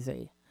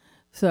crazy.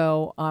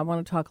 So I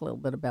want to talk a little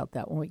bit about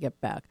that when we get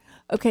back.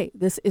 Okay,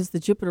 this is the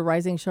Jupiter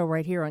Rising Show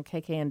right here on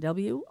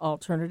KKNW,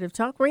 Alternative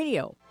Talk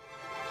Radio.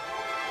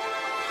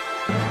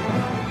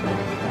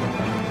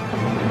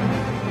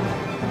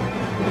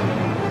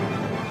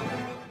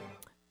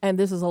 And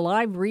this is a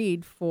live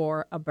read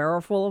for A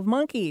Barrelful of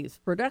Monkeys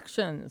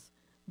Productions.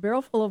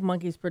 Barrelful of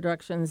Monkeys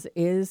Productions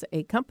is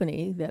a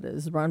company that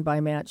is run by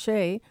Matt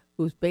Shea,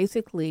 who's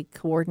basically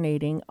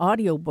coordinating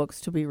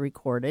audiobooks to be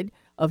recorded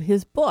of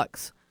his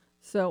books.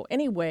 So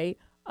anyway,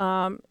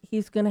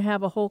 he's going to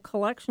have a whole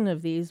collection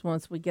of these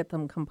once we get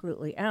them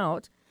completely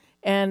out.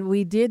 And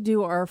we did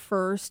do our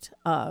first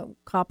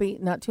copy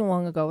not too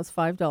long ago. It's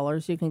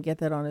 $5. You can get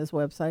that on his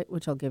website,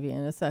 which I'll give you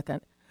in a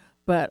second.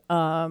 But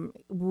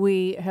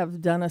we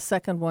have done a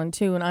second one,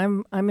 too,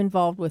 and I'm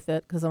involved with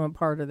it because I'm a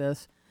part of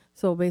this.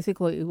 So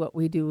basically what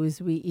we do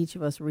is each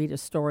of us read a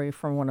story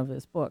from one of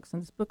his books.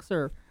 And his books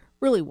are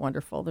really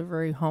wonderful. They're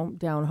very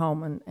down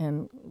home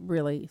and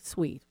really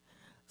sweet.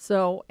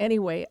 So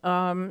anyway,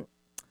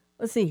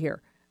 let's see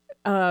here.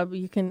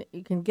 You can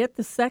get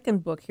the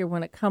second book here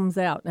when it comes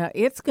out. Now,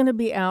 it's going to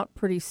be out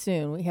pretty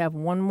soon. We have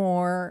one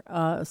more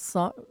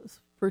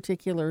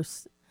particular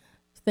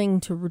thing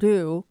to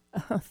do.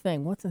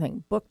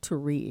 Book to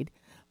read.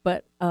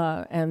 But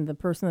and the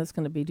person that's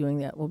going to be doing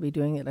that will be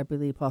doing it, I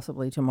believe,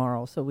 possibly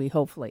tomorrow. So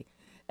hopefully.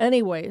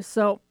 Anyway,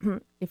 so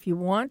if you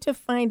want to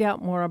find out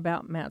more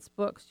about Matt's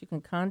books, you can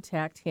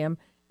contact him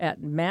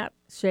at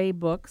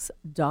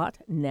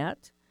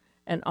mattshaybooks.net.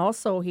 And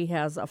also he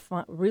has a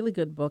really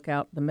good book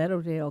out, The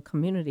Meadowdale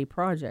Community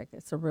Project.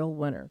 It's a real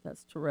winner.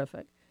 That's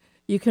terrific.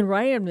 You can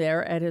write him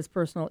there at his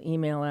personal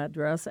email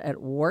address at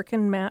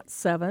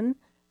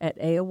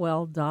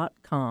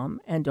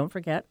workinmatt7@aol.com. And don't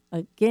forget,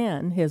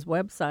 again, his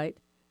website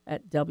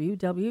at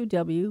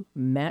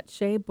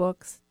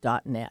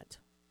www.mattshaybooks.net.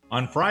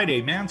 On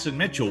Friday, Mance and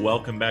Mitchell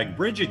welcome back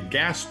Bridget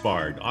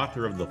Gaspard,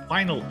 author of The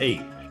Final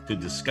Eight, to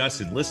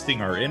discuss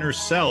enlisting our inner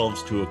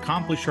selves to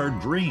accomplish our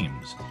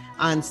dreams.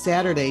 On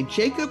Saturday,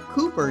 Jacob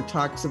Cooper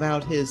talks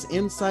about his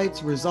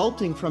insights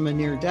resulting from a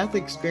near-death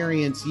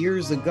experience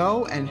years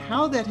ago and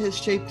how that has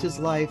shaped his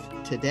life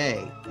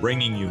today.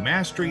 Bringing you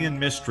mastery and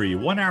mystery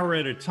 1 hour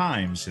at a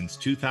time since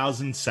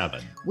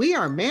 2007. We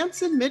are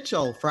Manson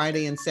Mitchell,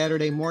 Friday and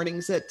Saturday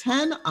mornings at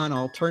 10 on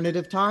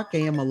Alternative Talk,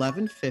 AM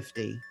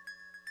 1150.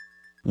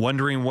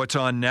 Wondering what's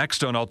on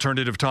next on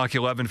Alternative Talk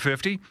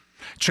 1150?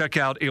 Check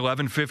out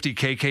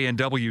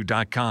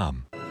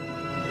 1150kknw.com.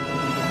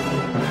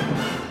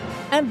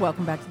 And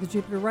welcome back to the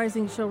Jupiter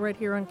Rising Show right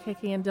here on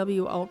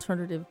KKNW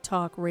Alternative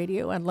Talk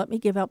Radio. And let me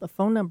give out the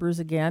phone numbers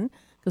again,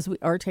 because we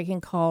are taking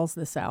calls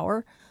this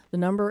hour. The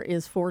number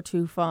is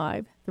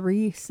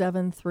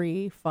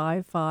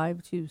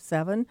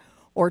 425-373-5527,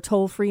 or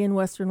toll free in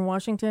Western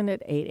Washington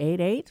at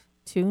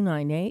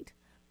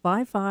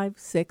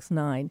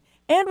 888-298-5569.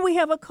 And we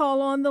have a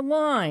call on the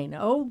line.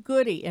 Oh,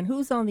 goody. And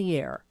who's on the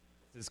air?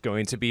 This is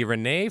going to be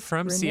Renee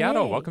from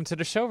Seattle. Welcome to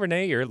the show,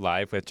 Renee. You're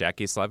live with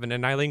Jackie Slevin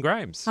and Eileen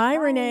Grimes. Hi,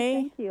 Renee.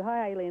 Thank you.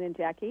 Hi, Eileen and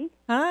Jackie.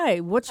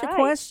 Hi. What's your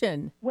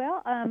question?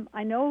 Well,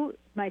 I know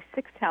my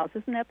sixth house.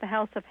 Isn't that the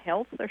house of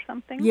health or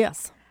something?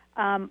 Yes.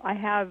 I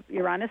have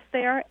Uranus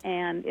there,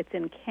 and it's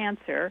in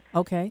Cancer.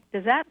 Okay.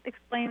 Does that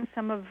explain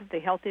some of the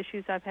health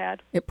issues I've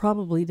had? It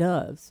probably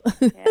does.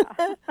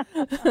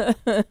 Yeah.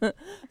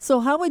 So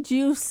how would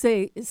you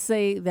say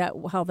that,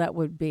 how that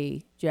would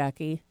be,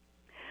 Jackie?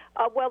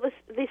 Well, the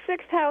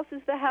sixth house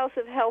is the house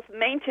of health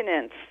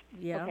maintenance.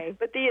 Yeah. Okay.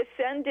 But the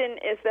ascendant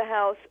is the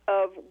house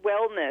of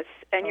wellness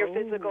and your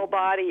physical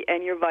body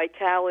and your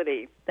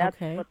vitality. That's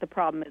what the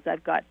problem is.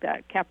 I've got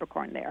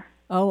Capricorn there.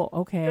 Oh,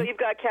 okay. So you've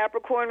got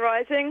Capricorn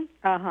rising?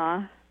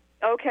 Uh-huh.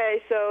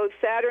 Okay, so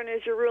Saturn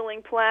is your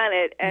ruling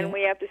planet, and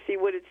we have to see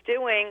what it's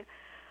doing.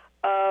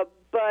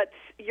 But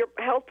your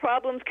health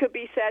problems could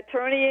be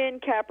Saturnian,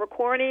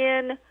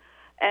 Capricornian,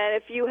 and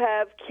if you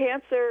have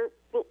Cancer...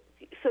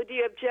 So do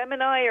you have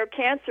Gemini or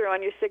Cancer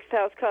on your sixth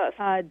house cusp?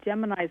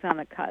 Gemini's on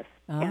the cusp.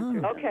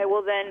 Cancer's Okay,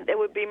 well then it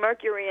would be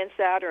Mercury and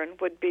Saturn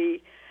would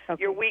be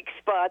your weak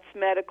spots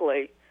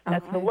medically.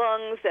 That's the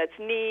lungs, that's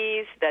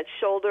knees, that's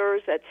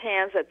shoulders, that's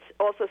hands, that's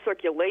also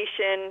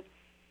circulation,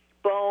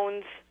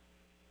 bones,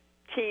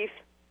 teeth.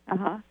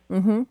 Uh-huh.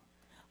 Mm-hmm.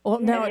 Well,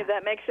 now, if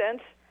that makes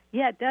sense?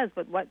 Yeah, it does,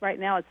 but right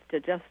now it's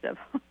digestive.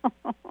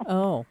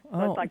 So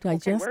it's like,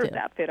 digestive. Okay, where does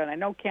that fit? And I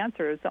know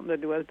Cancer has something to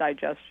do with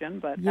digestion,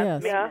 but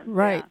yes, that's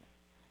right.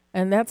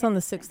 And that's on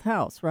the sixth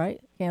house,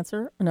 right?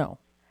 Cancer? No.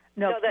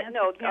 No, the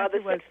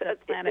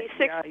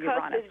sixth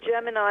cusp is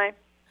Gemini.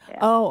 Yeah.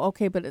 Oh,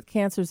 okay, but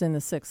Cancer's in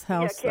the sixth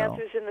house, Yeah,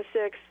 Cancer's in the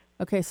sixth.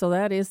 Okay, so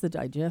that is the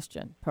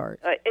digestion part.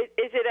 Is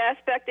it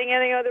aspecting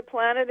any other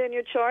planet in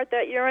your chart,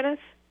 that Uranus?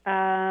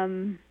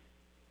 No.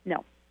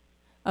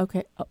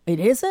 Okay. Oh, it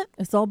isn't?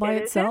 It's all by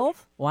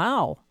itself?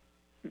 Wow.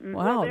 Mm-hmm.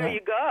 Wow. Well, there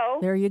you go.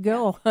 There you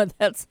go.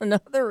 That's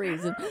another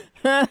reason.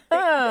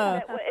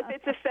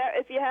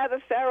 If you have a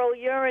feral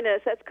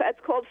Uranus,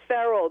 that's called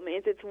feral. It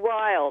means it's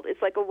wild.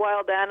 It's like a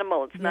wild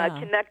animal. It's not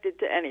connected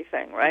to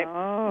anything, right?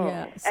 Oh.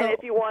 Yeah. And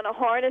if you want to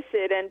harness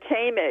it and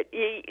tame it,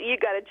 you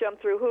got to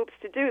jump through hoops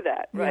to do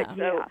that, right? Yeah.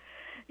 So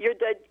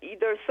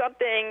there's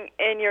something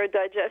in your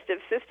digestive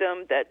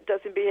system that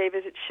doesn't behave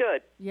as it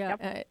should.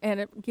 Yeah, and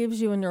it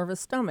gives you a nervous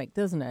stomach,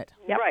 doesn't it?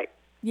 Yep. Right.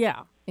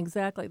 Yeah,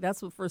 exactly. That's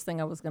the first thing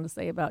I was going to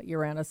say about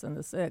Uranus in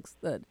the sixth,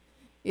 that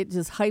it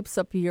just hypes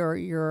up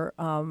your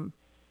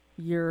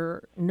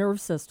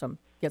nerve system,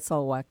 gets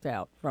all whacked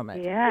out from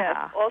it.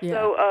 Yeah. Yes.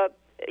 Also,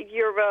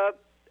 your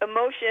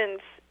emotions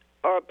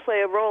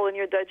play a role in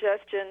your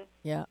digestion.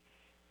 Yeah.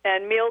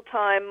 And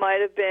mealtime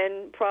might have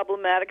been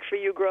problematic for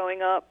you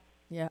growing up.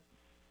 Yeah.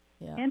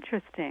 Yeah.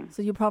 Interesting.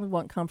 So you probably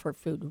want comfort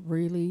food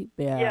really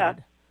bad. Yeah.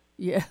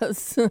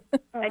 Yes.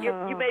 And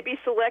you may be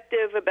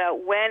selective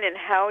about when and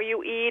how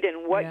you eat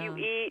and what you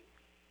eat.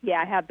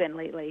 Yeah, I have been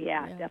lately.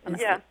 Yeah,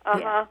 definitely. Yeah,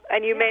 Yeah.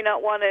 And you may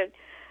not want to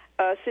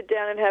sit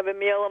down and have a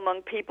meal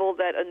among people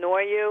that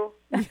annoy you.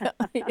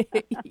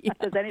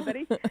 Does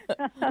anybody?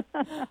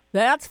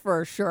 That's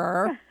for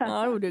sure.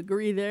 I would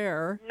agree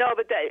there. No,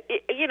 but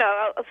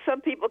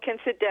some people can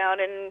sit down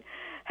and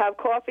have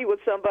coffee with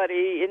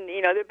somebody, and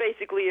they're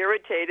basically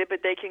irritated,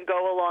 but they can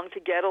go along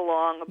to get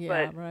along.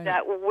 Yeah, but right.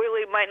 that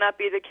really might not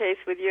be the case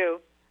with you.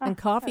 And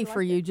coffee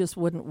for you just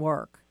wouldn't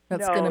work.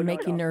 That's going to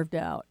make you nerved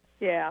out.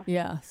 Yeah.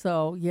 Yeah.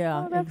 So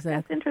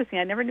that's interesting.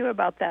 I never knew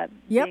about that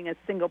being a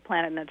single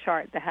planet in the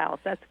chart, the house.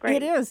 That's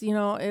great. It is.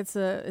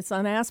 It's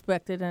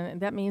unaspected,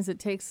 and that means it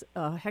takes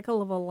a heck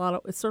of a lot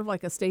of. It's sort of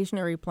like a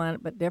stationary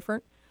planet, but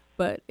different.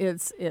 But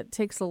it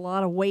takes a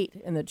lot of weight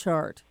in the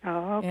chart,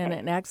 and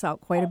it acts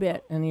out quite a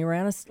bit. And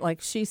Uranus,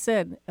 like she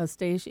said, a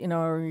station,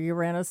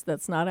 Uranus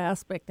that's not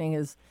aspecting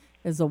is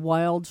a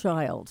wild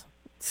child.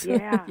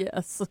 Yeah.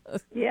 Yes.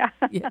 Yeah.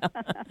 Yeah.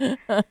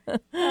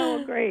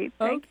 Oh, great.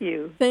 Thank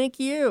you. Thank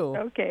you.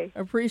 Okay.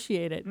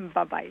 Appreciate it.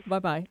 Bye-bye.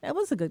 Bye-bye. That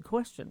was a good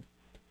question.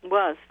 It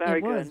was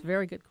very good. It was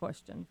very good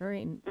question.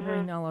 Very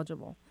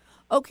knowledgeable.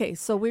 Okay,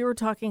 so we were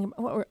talking.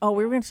 We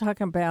were going to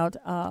talk about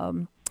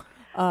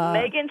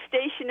Meghan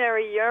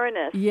stationary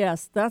Uranus.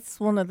 Yes, that's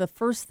one of the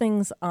first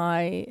things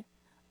I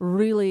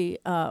really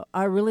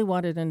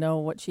wanted to know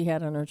what she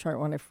had on her chart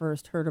when I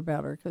first heard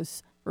about her.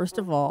 Because first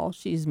of all,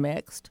 she's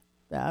mixed.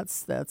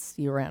 That's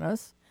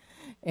Uranus,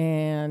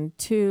 and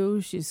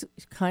 2, she's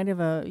kind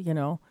of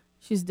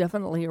she's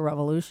definitely a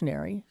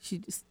revolutionary. She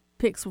just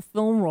picks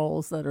film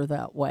roles that are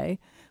that way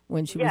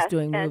when she was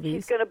doing movies. And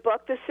she's going to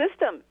buck the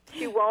system.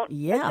 She won't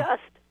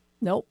adjust.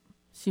 Nope,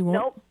 she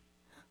won't.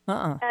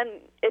 Nope. And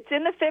it's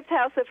in the 5th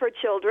house of her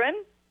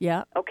children.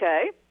 Yeah.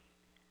 Okay.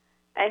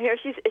 And here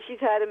she's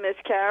had a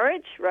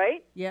miscarriage,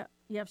 right? Yeah.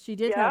 Yeah, she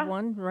did have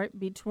one right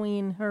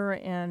between her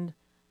and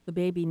the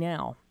baby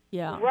now.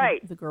 Yeah.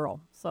 Right. The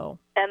girl. So.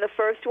 And the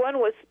first one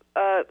was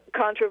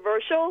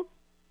controversial.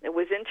 It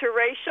was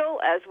interracial,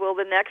 as will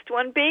the next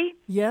one be.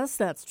 Yes,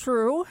 that's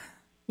true.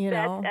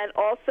 And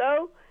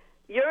also,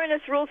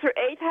 Uranus rules her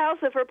 8th house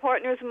of her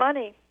partner's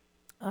money.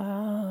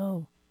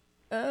 Oh.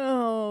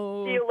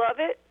 Do you love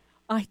it?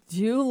 I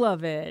do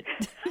love it.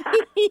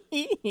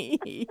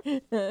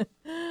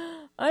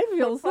 I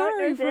feel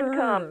sorry for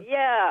income. her.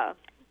 Yeah.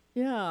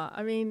 Yeah.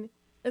 I mean,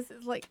 it's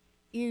like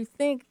you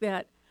think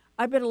that.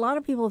 I bet a lot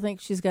of people think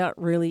she's got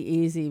really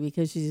easy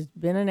because she's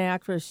been an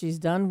actress, she's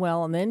done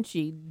well, and then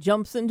she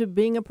jumps into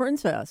being a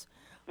princess.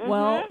 Mm-hmm.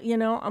 Well,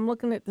 I'm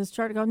looking at this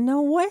chart and go,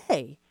 no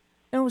way.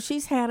 No,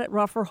 she's had it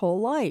rough her whole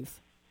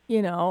life,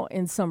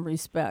 in some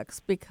respects,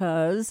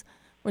 because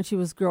when she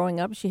was growing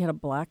up, she had a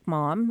black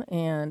mom,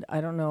 and I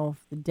don't know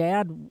if the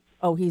dad,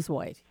 he's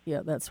white.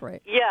 Yeah, that's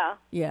right. Yeah.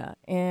 Yeah,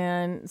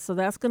 and so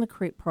that's going to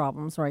create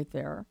problems right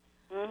there.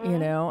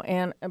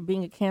 And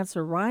being a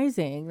Cancer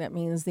rising, that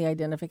means the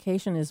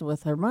identification is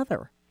with her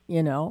mother,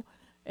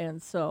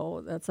 and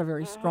so that's a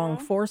very strong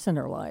force in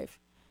her life,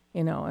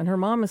 and her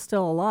mom is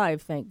still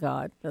alive, thank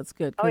God. That's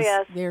good,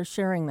 because they're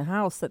sharing the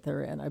house that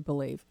they're in, I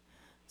believe.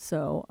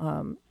 So,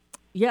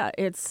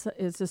 it's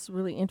just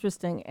really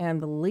interesting.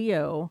 And the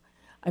Leo,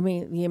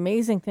 the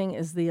amazing thing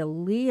is the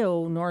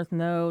Leo North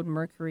Node,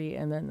 Mercury,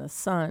 and then the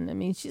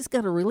Sun. She's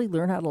got to really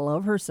learn how to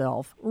love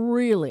herself,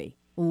 really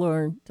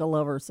learn to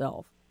love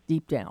herself.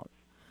 Deep down,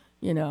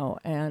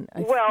 and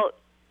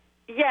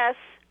yes.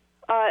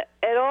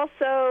 It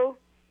also,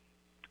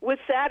 with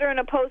Saturn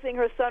opposing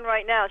her Sun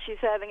right now, she's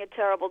having a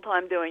terrible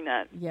time doing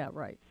that. Yeah,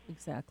 right.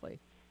 Exactly.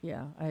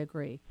 Yeah, I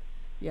agree.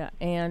 Yeah,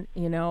 and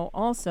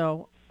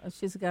also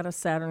she's got a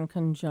Saturn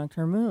conjunct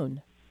her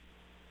Moon.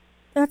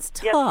 That's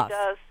tough. Yes, she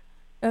does.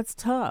 That's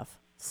tough.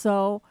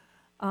 So,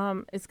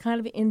 it's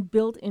kind of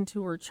built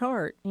into her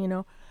chart.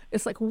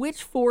 It's like,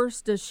 which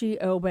force does she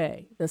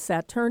obey, the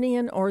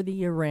Saturnian or the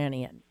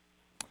Uranian?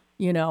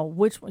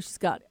 Which one? She's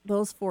got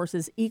those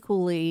forces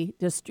equally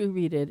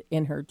distributed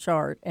in her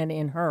chart and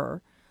in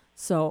her.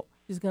 So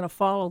she's going to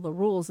follow the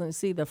rules and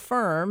see the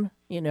firm,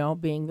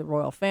 being the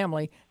royal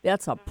family,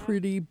 that's a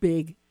pretty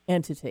big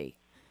entity,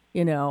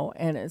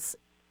 and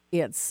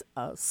it's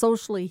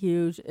socially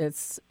huge.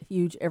 It's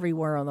huge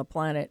everywhere on the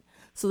planet.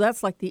 So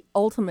that's like the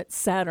ultimate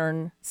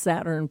Saturn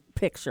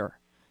picture,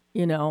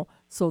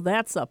 So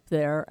that's up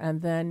there,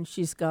 and then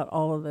she's got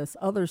all of this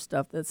other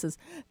stuff that says,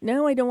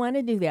 no, I don't want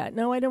to do that.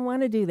 No, I don't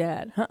want to do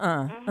that.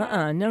 No.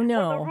 Well,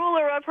 the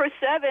ruler of her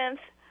 7th,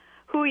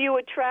 who you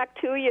attract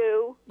to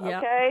you,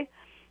 okay,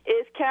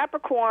 is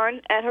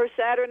Capricorn, and her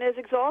Saturn is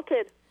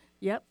exalted.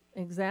 Yep,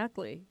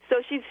 exactly.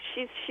 So she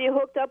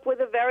hooked up with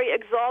a very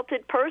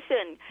exalted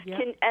person,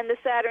 and the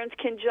Saturn's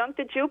conjunct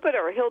to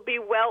Jupiter. He'll be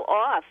well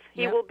off.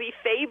 He will be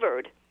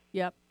favored.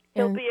 Yep.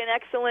 He'll be in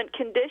excellent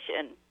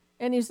condition.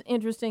 And it's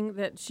interesting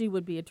that she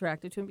would be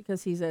attracted to him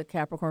because he's a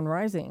Capricorn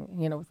rising,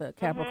 with a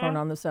Capricorn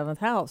on the 7th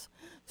house.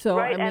 So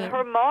right, and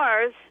her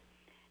Mars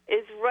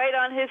is right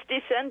on his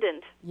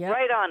descendant,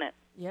 right on it.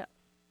 Yep,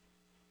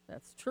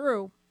 that's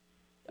true.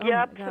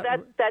 Yep, so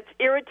that's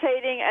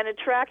irritating and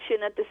attraction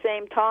at the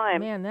same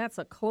time. Man, that's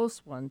a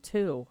close one,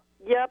 too.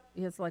 Yep.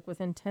 It's like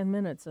within 10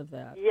 minutes of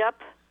that.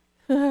 Yep.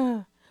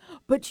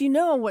 But you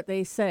know what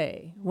they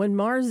say, when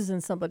Mars is in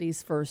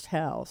somebody's first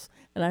house,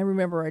 and I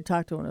remember I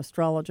talked to an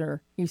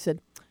astrologer, he said,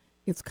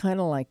 it's kind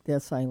of like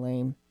this,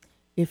 Eileen.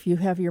 If you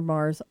have your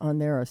Mars on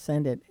their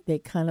ascendant, they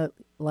kind of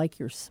like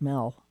your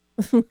smell.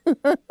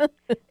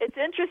 It's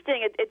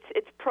interesting.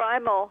 It's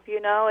primal,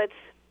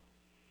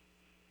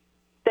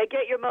 they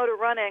get your motor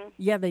running.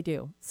 Yeah, they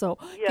do. So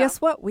guess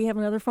what? We have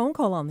another phone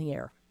call on the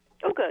air.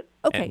 Oh, good.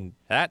 Okay. And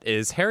that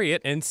is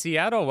Harriet in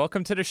Seattle.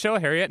 Welcome to the show,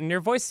 Harriet, and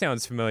your voice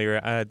sounds familiar.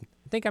 I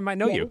think I might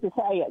know you. This is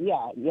Harriet.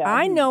 Yeah.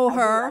 I know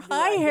her.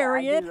 Hi,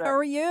 Harriet. How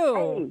are you?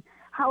 Hey,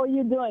 how are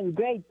you doing?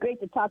 Great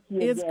to talk to you.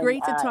 It's again.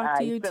 great to talk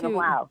to you, it's too. been a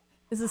while.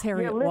 This is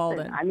Harriet listen,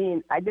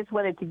 Walden. I just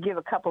wanted to give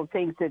a couple of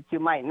things that you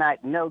might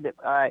not know.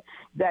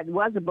 That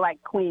was a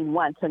black queen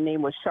once. Her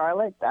name was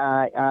Charlotte.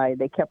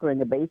 They kept her in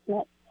the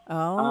basement.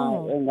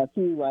 Oh. And a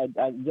few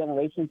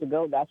generations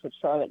ago, that's what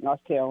Charlotte,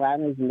 North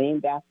Carolina is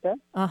named after.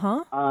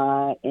 Uh-huh.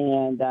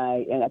 And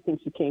I think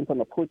she came from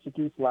a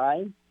Portuguese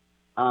line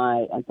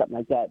and something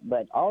like that.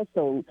 But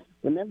also,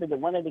 remember that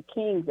one of the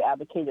kings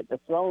abdicated the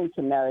throne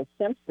to marry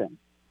Simpson.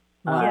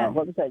 Wow.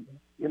 What was that?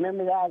 You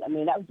remember that? I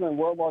mean, that was during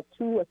World War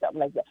II or something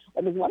like that.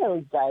 It was one of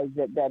those guys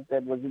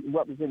that was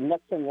what was in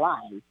next in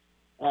line,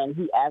 and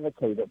he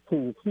advocated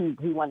too.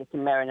 He wanted to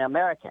marry an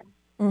American,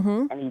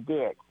 and he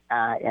did,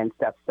 and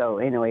stuff. So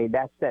anyway,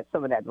 that's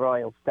some of that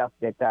royal stuff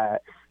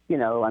that.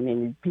 I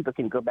mean, people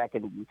can go back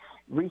and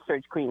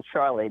research Queen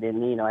Charlotte,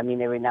 and, I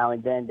mean, every now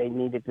and then they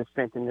needed to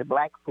strengthen the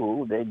black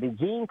pool, the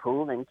gene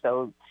pool, and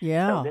so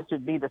this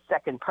would be the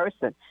second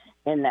person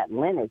in that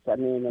lineage. I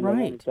mean,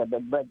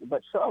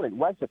 but Charlotte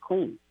was a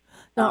queen.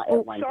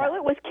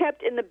 Charlotte was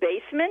kept in the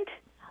basement?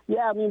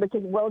 Yeah, I mean,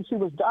 because, she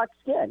was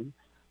dark-skinned.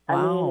 I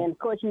mean, and, of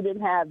course, you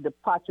didn't have the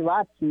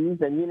paparazzis,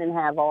 and you didn't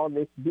have all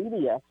this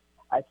media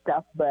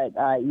stuff, but,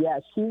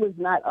 she was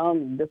not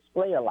on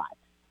display a lot.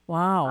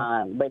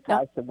 Wow!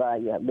 Because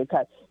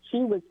she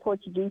was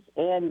Portuguese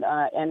and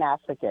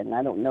African.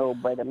 I don't know,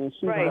 but I mean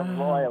she was a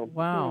royal.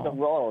 Wow! She was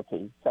a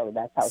royalty, so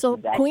that's how. So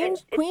she got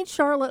Queen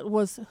Charlotte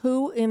was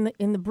who in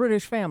the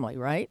British family,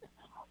 right?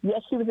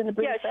 Yes, she was in the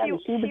British family.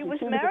 She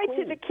was married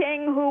to the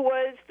king who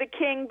was the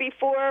king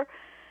before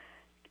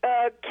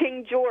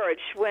King George,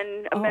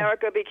 when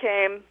America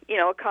became,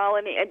 a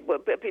colony, and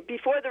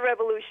before the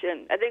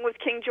Revolution. I think it was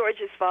King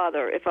George's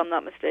father, if I'm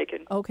not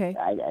mistaken. Okay.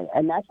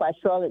 And that's why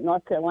Charlotte,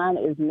 North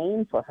Carolina, is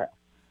named for her.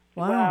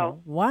 Wow.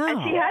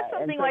 And she had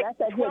something like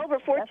 12 or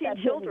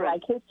 14 children.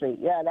 Like history.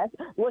 Yeah,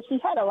 she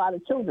had a lot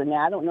of children.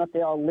 Now, I don't know if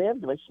they all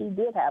lived, but she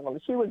did have them.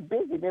 She was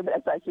busy there, but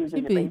that's why she was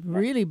in the basement.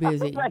 Really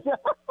busy.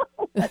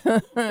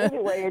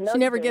 Anyway, she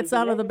never gets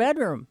out of the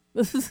bedroom.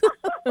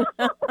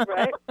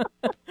 Right?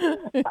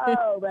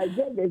 Oh, my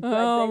goodness.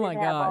 Oh, my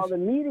gosh. All the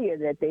media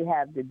that they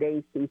have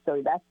today, see,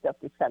 so that stuff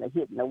is kind of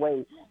hidden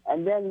away.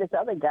 And then this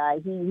other guy,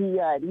 he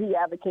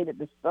advocated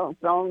the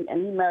throne,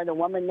 and he married a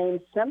woman named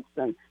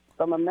Simpson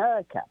from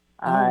America.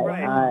 I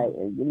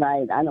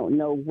don't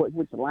know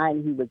which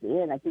line he was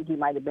in. I think he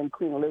might have been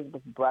Queen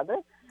Elizabeth's brother,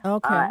 or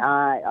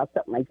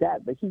something like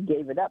that. But he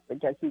gave it up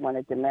because he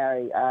wanted to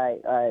marry.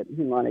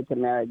 He wanted to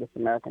marry this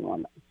American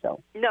woman.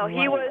 So no,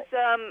 he was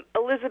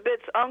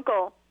Elizabeth's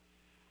uncle.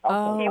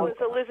 He was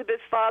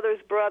Elizabeth's father's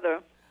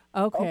brother.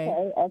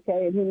 Okay.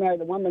 And he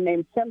married a woman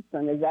named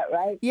Simpson. Is that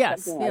right?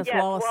 Yes.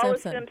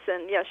 Wallace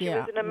Simpson. Yeah, she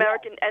was an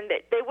American, and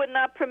they would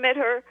not permit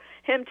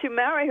him to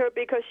marry her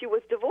because she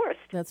was divorced.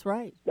 That's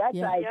right. That's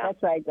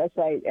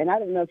right. And I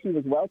don't know if he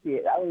was wealthy.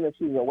 I don't know if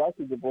he was a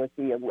wealthy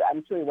divorcee.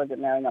 I'm sure he wasn't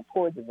marrying a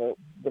poor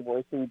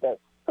divorcee, but.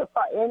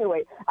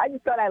 Anyway, I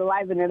just thought I'd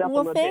liven it up a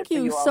little bit. Well, thank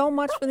you so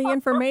much for the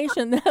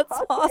information.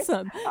 That's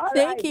awesome.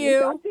 Thank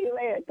you. Talk to you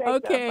later.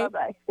 Thanks, okay.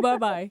 Bye-bye.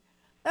 Bye-bye.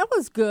 That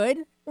was good.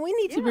 We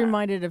need to be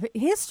reminded of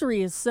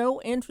history is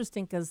so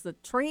interesting because the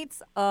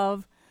traits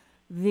of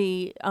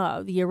the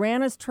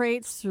Uranus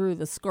traits through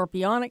the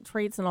Scorpionic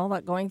traits and all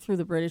that going through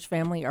the British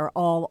family are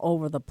all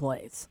over the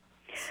place.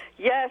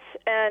 Yes,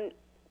 and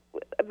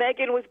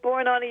Meghan was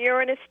born on a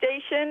Uranus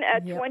station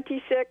at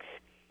 26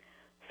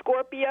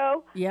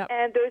 Scorpio,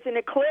 and there's an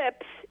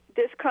eclipse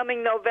this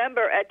coming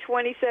November at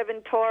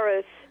 27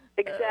 Taurus,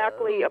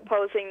 exactly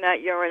opposing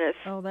that Uranus.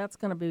 Oh, that's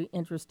going to be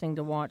interesting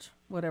to watch.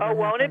 Whatever. Oh,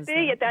 won't it be?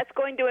 Then. That's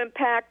going to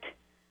impact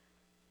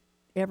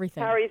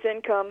everything. Harry's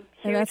income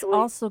hugely. And that's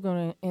also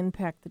going to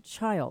impact the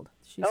child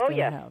she's going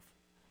to have.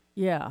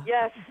 Yeah.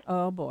 Yes.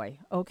 Oh, boy.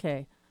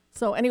 Okay.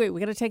 So anyway, we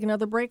got to take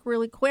another break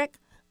really quick.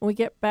 When we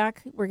get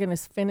back, we're going to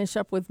finish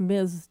up with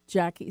Ms.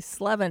 Jackie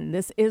Slevin.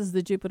 This is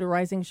the Jupiter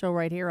Rising Show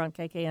right here on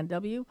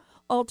KKNW,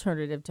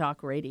 Alternative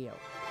Talk Radio.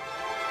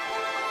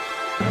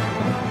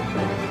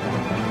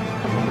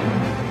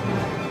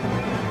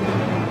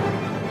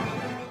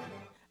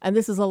 And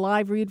this is a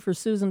live read for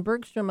Susan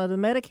Bergstrom of the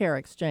Medicare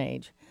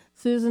Exchange.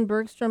 Susan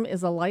Bergstrom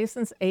is a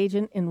licensed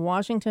agent in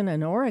Washington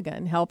and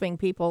Oregon, helping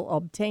people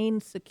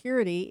obtain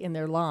security in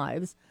their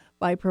lives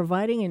by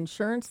providing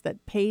insurance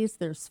that pays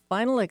their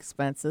final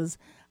expenses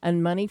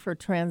and money for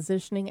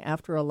transitioning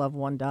after a loved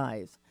one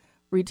dies.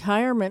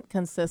 Retirement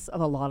consists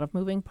of a lot of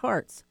moving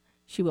parts.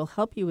 She will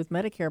help you with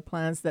Medicare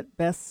plans that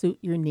best suit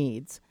your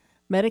needs.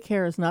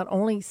 Medicare is not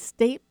only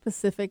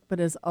state-specific,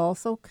 but is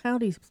also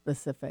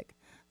county-specific.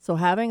 So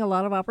having a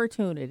lot of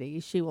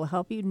opportunities, she will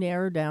help you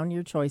narrow down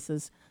your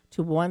choices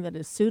to one that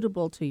is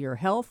suitable to your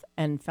health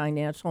and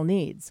financial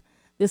needs.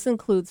 This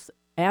includes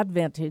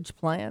Advantage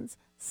plans,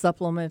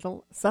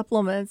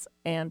 supplements,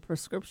 and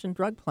prescription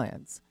drug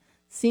plans.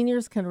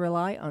 Seniors can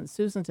rely on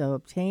Susan to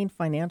obtain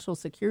financial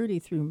security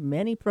through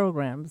many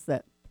programs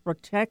that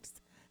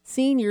protect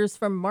seniors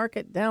from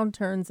market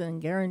downturns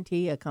and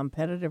guarantee a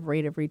competitive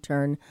rate of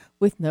return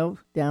with no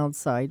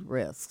downside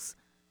risks.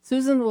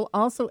 Susan will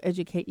also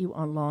educate you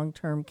on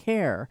long-term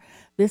care.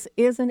 This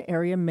is an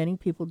area many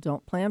people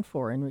don't plan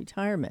for in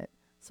retirement,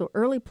 so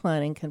early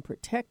planning can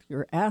protect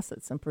your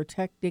assets and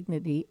protect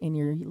dignity in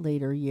your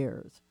later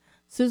years.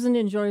 Susan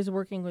enjoys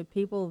working with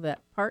people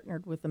that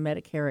partnered with the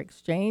Medicare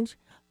Exchange,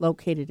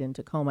 located in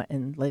Tacoma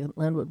and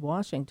Linwood,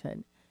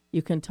 Washington.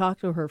 You can talk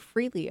to her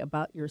freely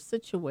about your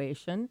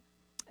situation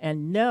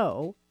and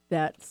know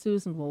that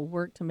Susan will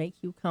work to make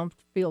you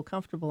feel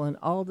comfortable in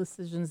all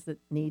decisions that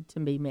need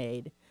to be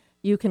made.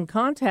 You can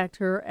contact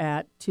her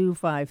at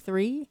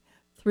 253-3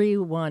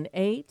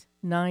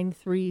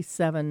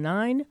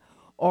 318-9379,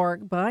 or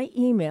by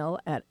email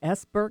at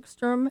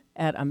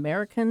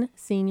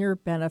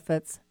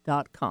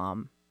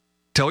sbergstrom@americanseniorbenefits.com.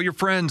 Tell your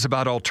friends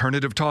about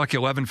Alternative Talk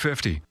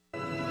 1150.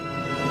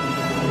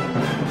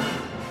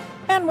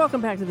 And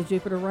welcome back to the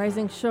Jupiter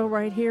Rising Show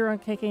right here on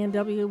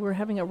KKNW. We're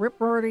having a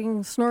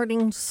rip-roaring,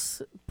 snorting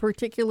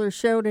particular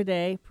show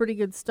today. Pretty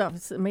good stuff.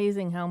 It's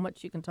amazing how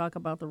much you can talk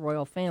about the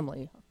royal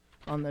family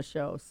on the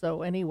show.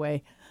 So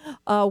anyway,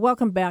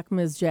 welcome back,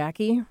 Ms.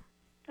 Jackie.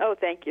 Oh,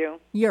 thank you.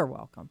 You're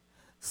welcome.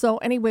 So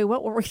anyway,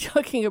 what were we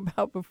talking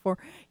about before?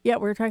 Yeah,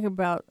 we were talking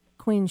about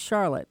Queen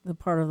Charlotte, the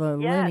part of the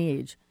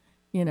lineage,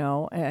 you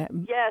know.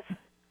 Yes.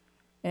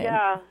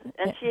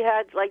 And she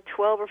had like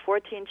 12 or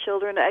 14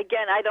 children.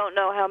 Again, I don't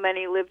know how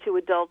many lived to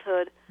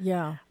adulthood.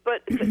 Yeah.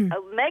 But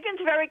Meghan's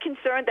very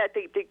concerned that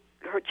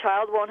her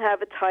child won't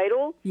have a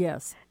title.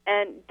 Yes.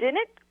 And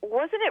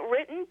wasn't it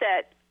written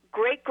that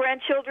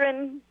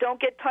great-grandchildren don't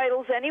get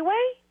titles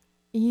anyway?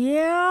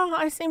 Yeah,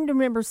 I seem to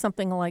remember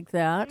something like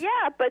that.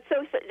 Yeah, but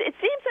so it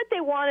seems that they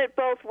want it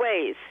both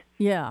ways.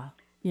 Yeah.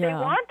 They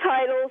want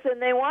titles,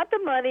 and they want the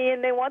money,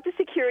 and they want the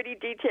security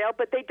detail,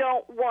 but they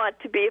don't want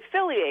to be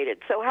affiliated.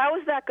 So how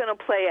is that going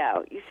to play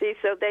out? You see,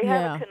 so they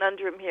have a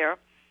conundrum here.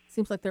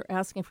 Seems like they're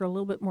asking for a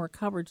little bit more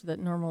coverage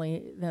than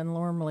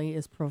normally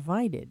is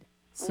provided.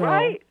 So,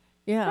 right.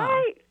 Yeah.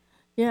 Right.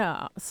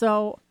 Yeah.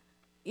 So,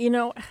 you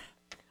know,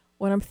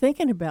 what I'm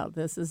thinking about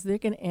this is they're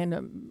going to end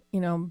up,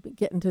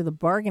 getting to the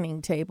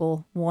bargaining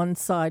table, one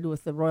side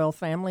with the royal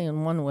family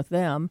and one with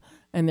them,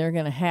 and they're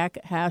going to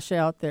hash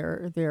out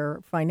their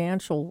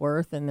financial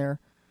worth and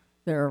their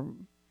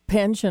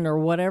pension or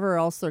whatever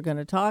else they're going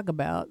to talk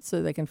about,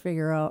 so they can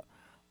figure out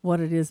what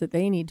it is that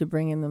they need to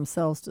bring in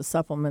themselves to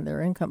supplement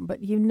their income. But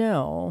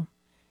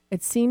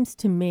it seems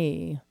to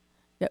me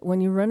that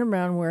when you run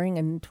around wearing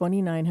a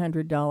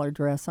 $2,900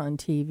 dress on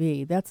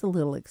TV, that's a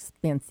little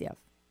expensive.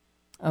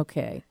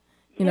 Okay.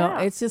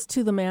 It's just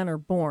to the manner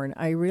born.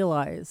 I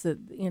realize that,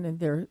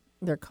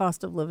 their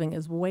cost of living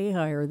is way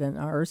higher than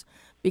ours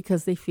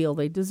because they feel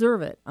they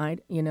deserve it.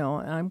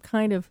 I'm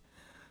kind of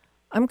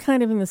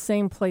in the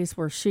same place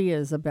where she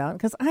is about,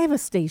 because I have a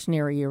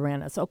stationary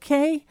Uranus,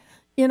 okay?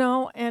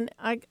 And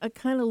I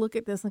kind of look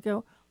at this and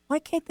go, why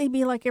can't they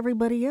be like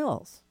everybody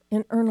else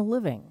and earn a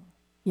living,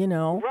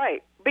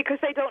 Right. Because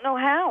they don't know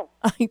how.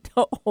 I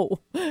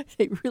know.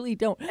 They really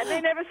don't. And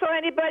they never saw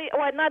anybody.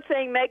 Well, I'm not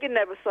saying Meghan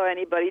never saw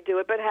anybody do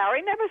it, but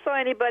Harry never saw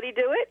anybody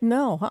do it.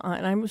 No,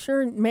 and I'm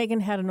sure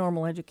Meghan had a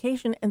normal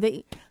education, and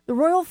the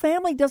royal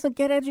family doesn't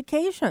get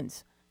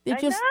educations. They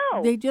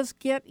just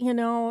get,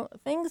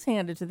 things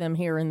handed to them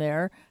here and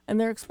there,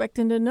 and they're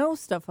expecting to know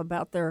stuff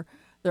about their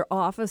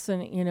office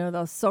and,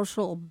 the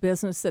social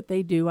business that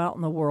they do out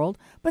in the world.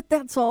 But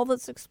that's all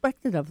that's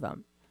expected of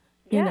them,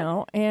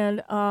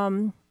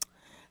 and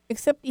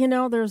except,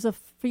 there's a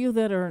few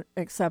that are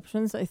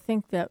exceptions. I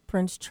think that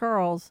Prince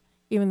Charles,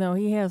 even though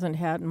he hasn't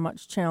had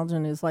much challenge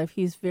in his life,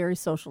 he's very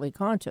socially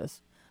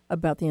conscious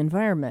about the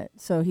environment.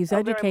 So he's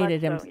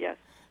educated him. Yes.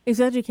 He's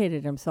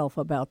educated himself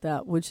about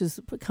that, which is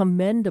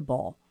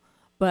commendable.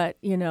 But,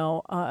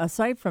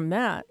 aside from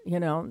that,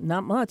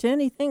 not much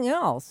anything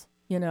else,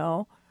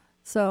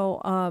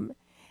 So I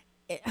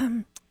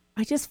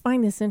just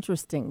find this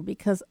interesting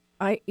because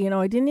I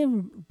didn't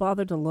even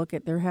bother to look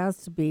at, there has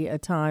to be a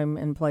time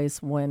and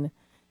place when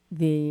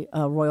the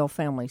royal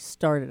family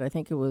started. I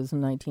think it was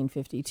in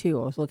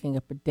 1952. I was looking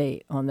up a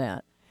date on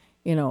that,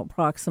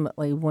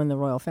 approximately when the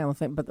royal family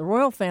thing. But the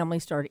royal family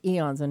started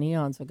eons and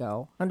eons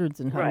ago,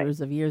 hundreds and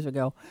hundreds of years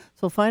ago.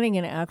 So finding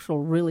an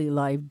actual really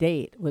live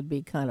date would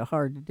be kind of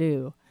hard to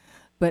do.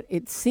 But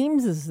it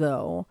seems as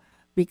though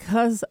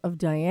because of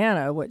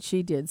Diana, what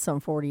she did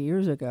some 40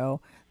 years ago,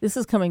 this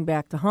is coming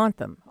back to haunt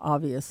them,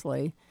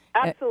 obviously.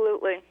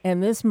 Absolutely.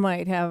 And this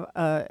might have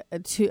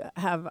to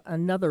have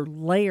another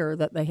layer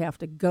that they have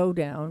to go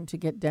down to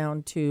get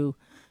down to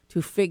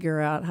figure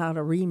out how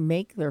to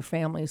remake their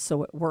families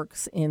so it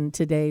works in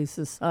today's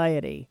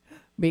society,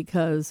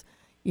 because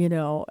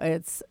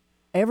it's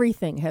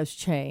everything has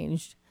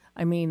changed.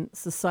 I mean,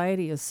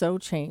 society is so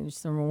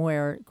changed from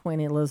where Queen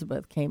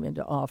Elizabeth came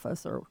into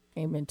office or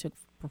came into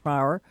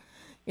power,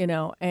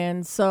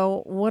 and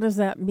so what does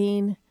that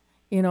mean,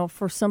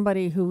 for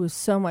somebody who is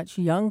so much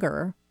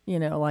younger?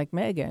 Like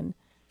Meghan,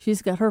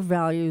 she's got her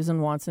values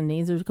and wants and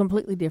needs are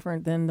completely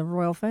different than the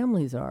royal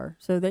families are.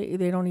 So they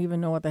don't even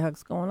know what the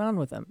heck's going on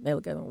with them. They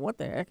look at them, what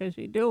the heck is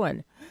she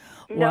doing?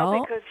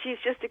 No, because she's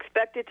just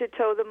expected to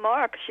toe the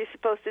mark. She's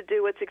supposed to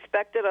do what's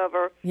expected of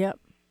her. Yep.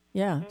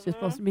 Yeah, mm-hmm. She's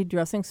supposed to be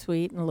dressing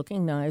sweet and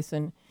looking nice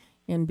and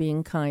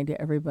being kind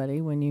to everybody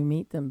when you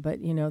meet them. But,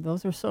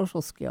 those are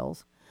social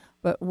skills.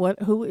 But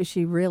who is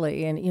she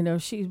really?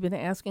 And, she's been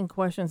asking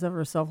questions of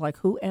herself like,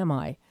 who am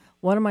I?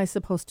 What am I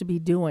supposed to be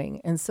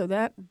doing? And so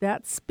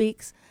that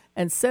speaks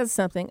and says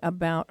something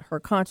about her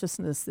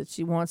consciousness that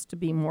she wants to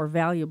be more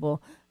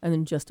valuable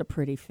than just a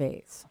pretty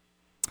face.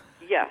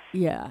 Yes.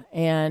 Yeah,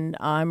 and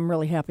I'm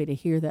really happy to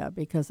hear that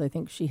because I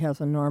think she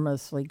has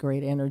enormously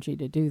great energy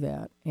to do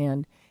that.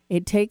 And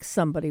it takes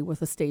somebody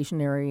with a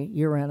stationary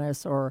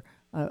Uranus or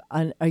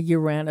a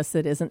Uranus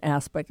that isn't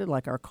aspected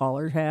like our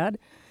caller had,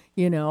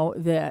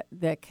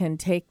 that can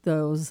take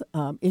those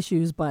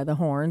issues by the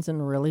horns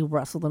and really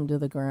wrestle them to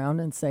the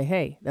ground and say,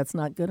 hey, that's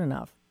not good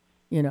enough,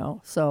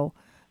 So,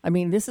 I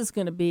mean, this is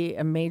going to be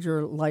a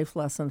major life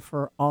lesson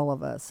for all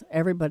of us.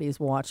 Everybody's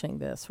watching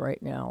this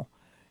right now.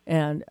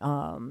 And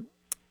I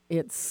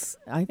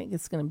think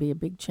it's going to be a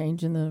big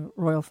change in the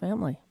royal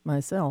family,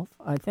 myself,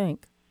 I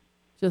think.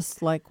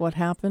 Just like what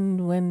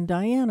happened when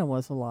Diana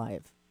was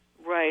alive.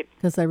 Right.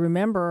 Because I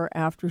remember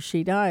after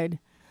she died,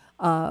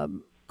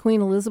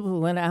 Queen Elizabeth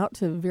went out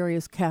to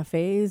various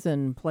cafes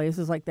and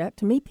places like that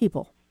to meet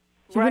people.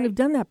 She wouldn't have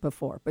done that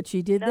before, but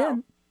she did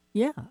then.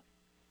 Yeah.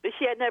 But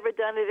she had never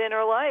done it in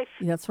her life.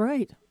 That's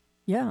right.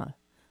 Yeah.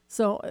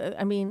 So,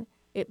 I mean,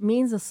 it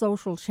means a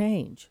social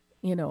change,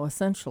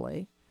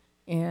 essentially.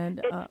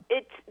 And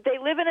they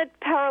live in a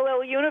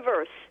parallel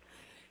universe.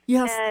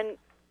 Yes. And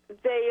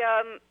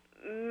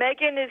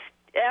Meghan is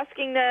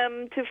asking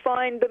them to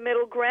find the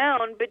middle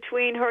ground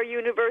between her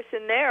universe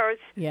and theirs.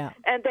 Yeah.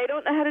 And they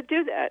don't know how to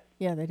do that.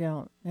 Yeah, they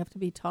don't. They have to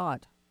be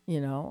taught,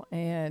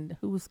 and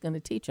who's going to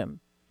teach them?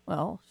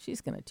 Well,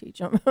 she's going to teach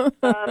them.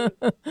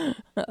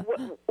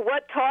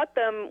 What taught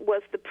them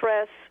was the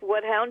press.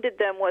 What hounded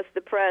them was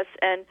the press.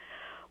 And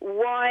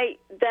why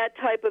that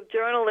type of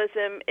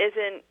journalism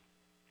isn't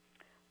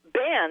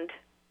banned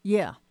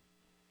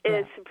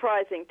is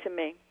surprising to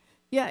me.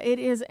 Yeah, it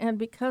is. And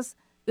because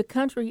the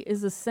country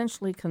is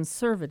essentially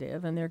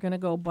conservative and they're going to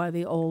go by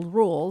the old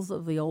rules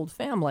of the old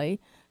family,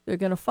 they're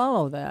going to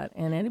follow that.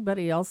 And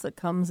anybody else that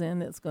comes in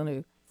that's going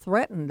to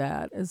threaten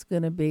that is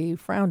going to be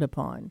frowned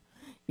upon.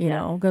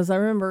 Because I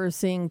remember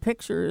seeing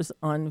pictures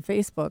on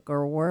Facebook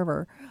or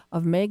wherever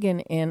of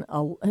Meghan in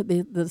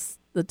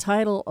the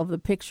title of the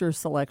picture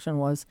selection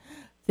was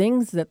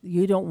things that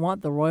you don't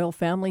want the royal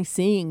family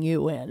seeing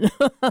you in,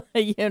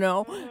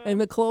 and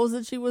the clothes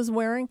that she was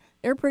wearing,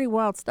 they're pretty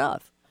wild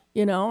stuff,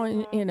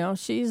 and,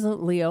 she's a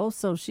Leo,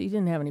 so she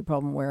didn't have any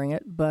problem wearing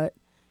it. But,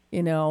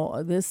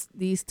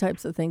 these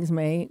types of things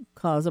may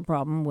cause a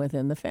problem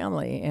within the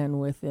family and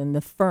within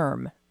the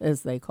firm,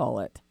 as they call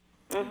it.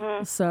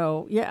 Mm-hmm.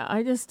 So, yeah,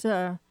 I just,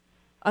 I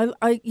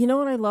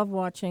what I love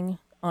watching,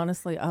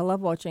 honestly, I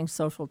love watching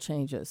social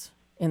changes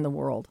in the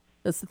world.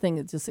 That's the thing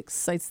that just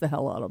excites the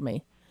hell out of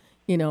me,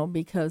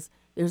 because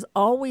there's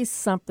always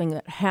something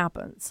that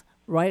happens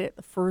right at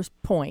the first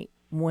point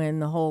when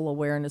the whole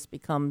awareness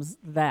becomes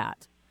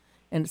that.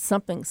 And it's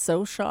something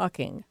so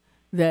shocking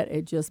that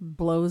it just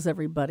blows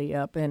everybody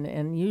up.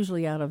 And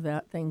usually out of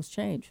that, things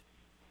change.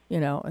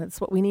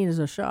 It's what we need is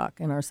a shock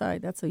in our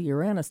side. That's a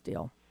Uranus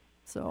deal.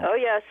 So. Oh,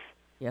 yes.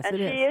 Yes, and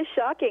it she is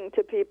shocking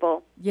to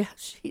people. Yeah,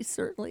 she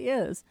certainly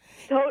is.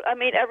 So, I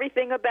mean,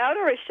 everything about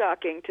her is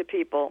shocking to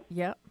people.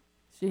 Yep,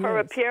 her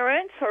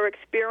appearance, her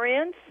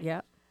experience,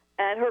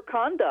 and her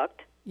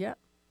conduct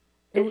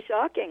is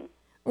shocking.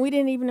 We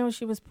didn't even know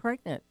she was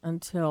pregnant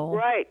until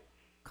a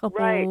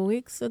couple of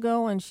weeks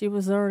ago, and she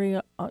was already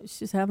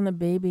she's having a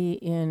baby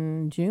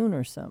in June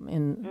or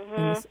something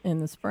in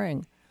the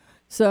spring.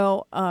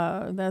 So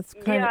that's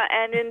kind of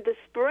and in the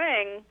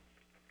spring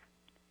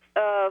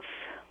of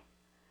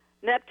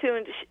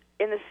Neptune,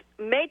 in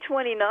May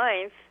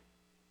 29th,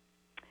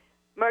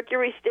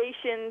 Mercury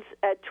stations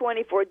at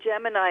 24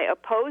 Gemini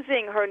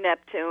opposing her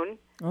Neptune.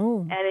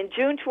 Oh. And in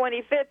June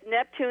 25th,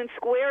 Neptune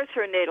squares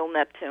her natal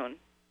Neptune.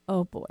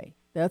 Oh, boy.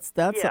 That's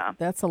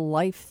a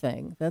life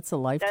thing. That's a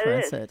life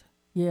transit. Is.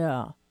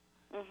 Yeah.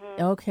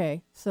 Mm-hmm.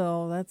 Okay.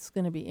 So that's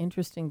going to be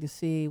interesting to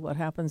see what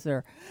happens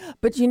there.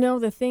 But,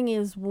 the thing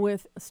is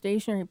with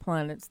stationary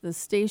planets, the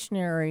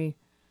stationary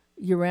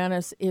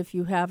Uranus, if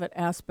you have it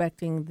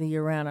aspecting the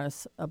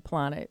Uranus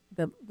planet,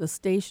 the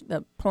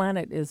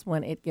planet is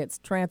when it gets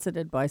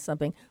transited by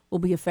something will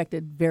be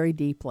affected very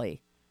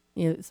deeply.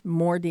 It's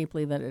more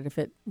deeply than if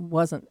it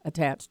wasn't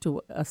attached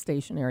to a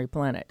stationary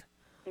planet.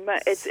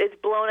 It's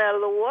blown out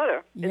of the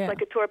water. It's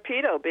like a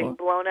torpedo being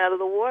blown out of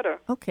the water.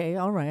 Okay,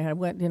 all right. I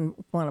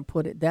didn't want to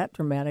put it that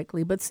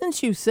dramatically, but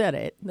since you said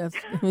it, that's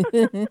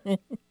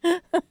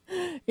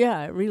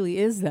yeah, it really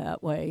is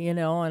that way, And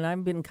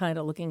I've been kind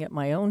of looking at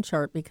my own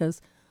chart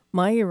because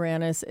my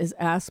Uranus is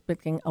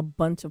aspecting a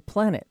bunch of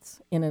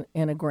planets in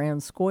a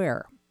grand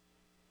square.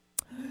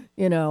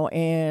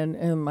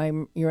 And my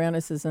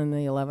Uranus is in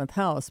the 11th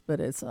house, but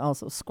it's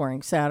also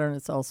squaring Saturn.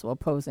 It's also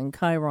opposing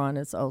Chiron.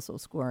 It's also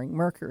squaring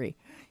Mercury,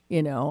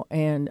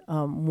 And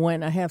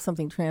when I have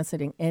something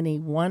transiting any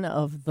one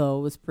of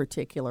those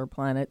particular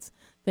planets,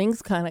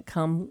 things kind of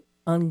come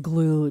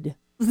unglued,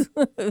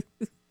 to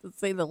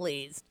say the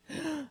least.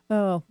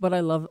 Oh, but I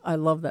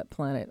love that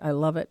planet. I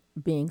love it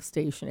being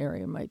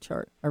stationary in my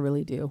chart. I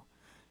really do.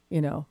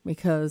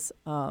 Because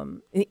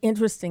the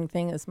interesting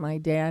thing is my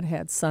dad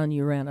had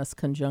Sun-Uranus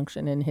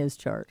conjunction in his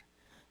chart.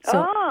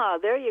 So,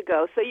 there you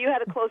go. So you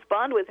had a close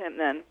bond with him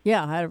then.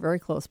 Yeah, I had a very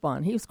close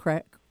bond. He was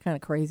kind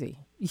of crazy,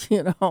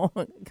 kind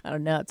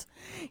of nuts.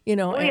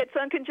 Well, he had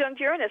Sun conjunct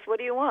Uranus. What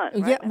do you want?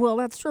 Right? Yeah, well,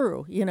 that's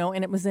true,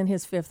 and it was in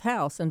his 5th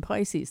house in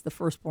Pisces, the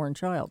firstborn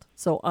child.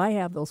 So I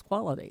have those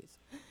qualities,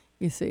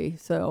 you see.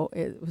 So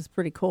it was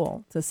pretty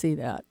cool to see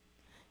that.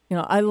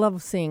 I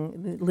love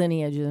seeing the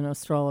lineage in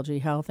astrology,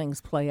 how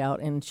things play out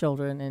in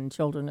children and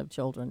children of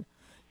children,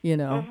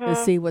 to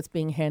see what's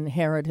being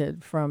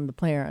inherited from the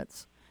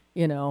parents,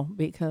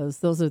 because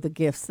those are the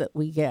gifts that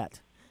we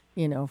get,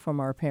 from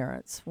our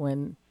parents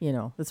when,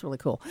 it's really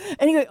cool.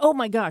 Anyway, oh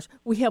my gosh,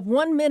 we have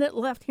 1 minute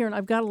left here and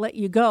I've got to let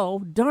you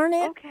go. Darn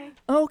it.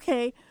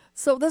 Okay.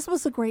 So this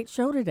was a great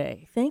show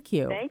today. Thank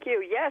you. Thank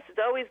you. Yes, it's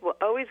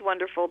always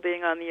wonderful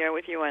being on the air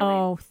with you, Eileen.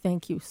 Oh,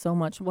 thank you so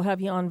much. We'll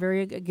have you on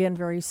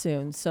very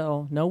soon.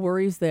 So no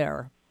worries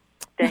there.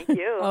 Thank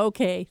you.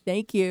 Okay.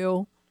 Thank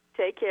you.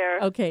 Take care.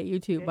 Okay. You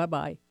too. Okay.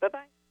 Bye-bye.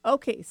 Bye-bye.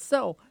 Okay.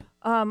 So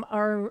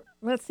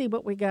let's see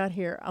what we got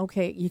here.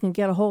 Okay. You can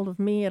get a hold of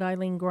me at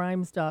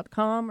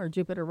eileengrimes.com or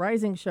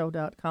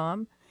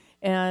jupiterrisingshow.com.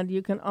 And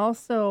you can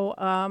also,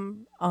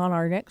 on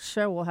our next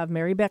show, we'll have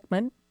Mary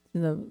Beckman,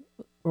 the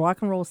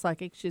rock and roll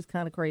psychic. She's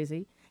kind of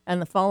crazy.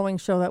 And the following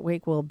show that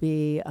week will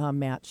be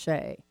Matt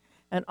Shea.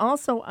 And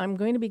also, I'm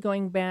going to be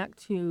going back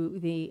to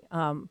the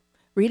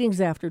Readings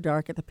After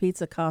Dark at the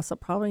Pizza Casa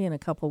probably in a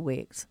couple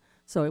weeks.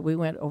 So we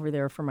went over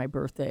there for my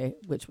birthday,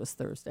 which was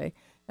Thursday.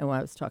 And when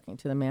I was talking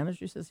to the manager,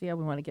 she says, yeah,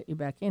 we want to get you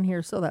back in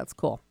here. So that's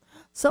cool.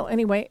 So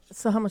anyway,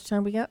 so how much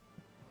time we got?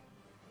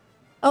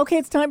 Okay,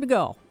 it's time to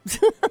go.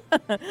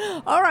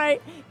 All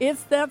right.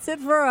 That's it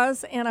for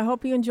us. And I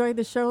hope you enjoyed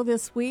the show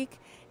this week.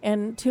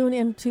 And tune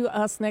in to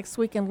us next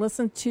week and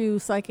listen to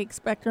Psychic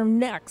Spectrum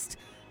next.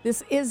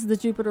 This is the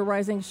Jupiter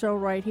Rising Show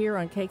right here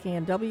on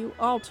KKNW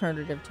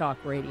Alternative Talk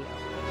Radio.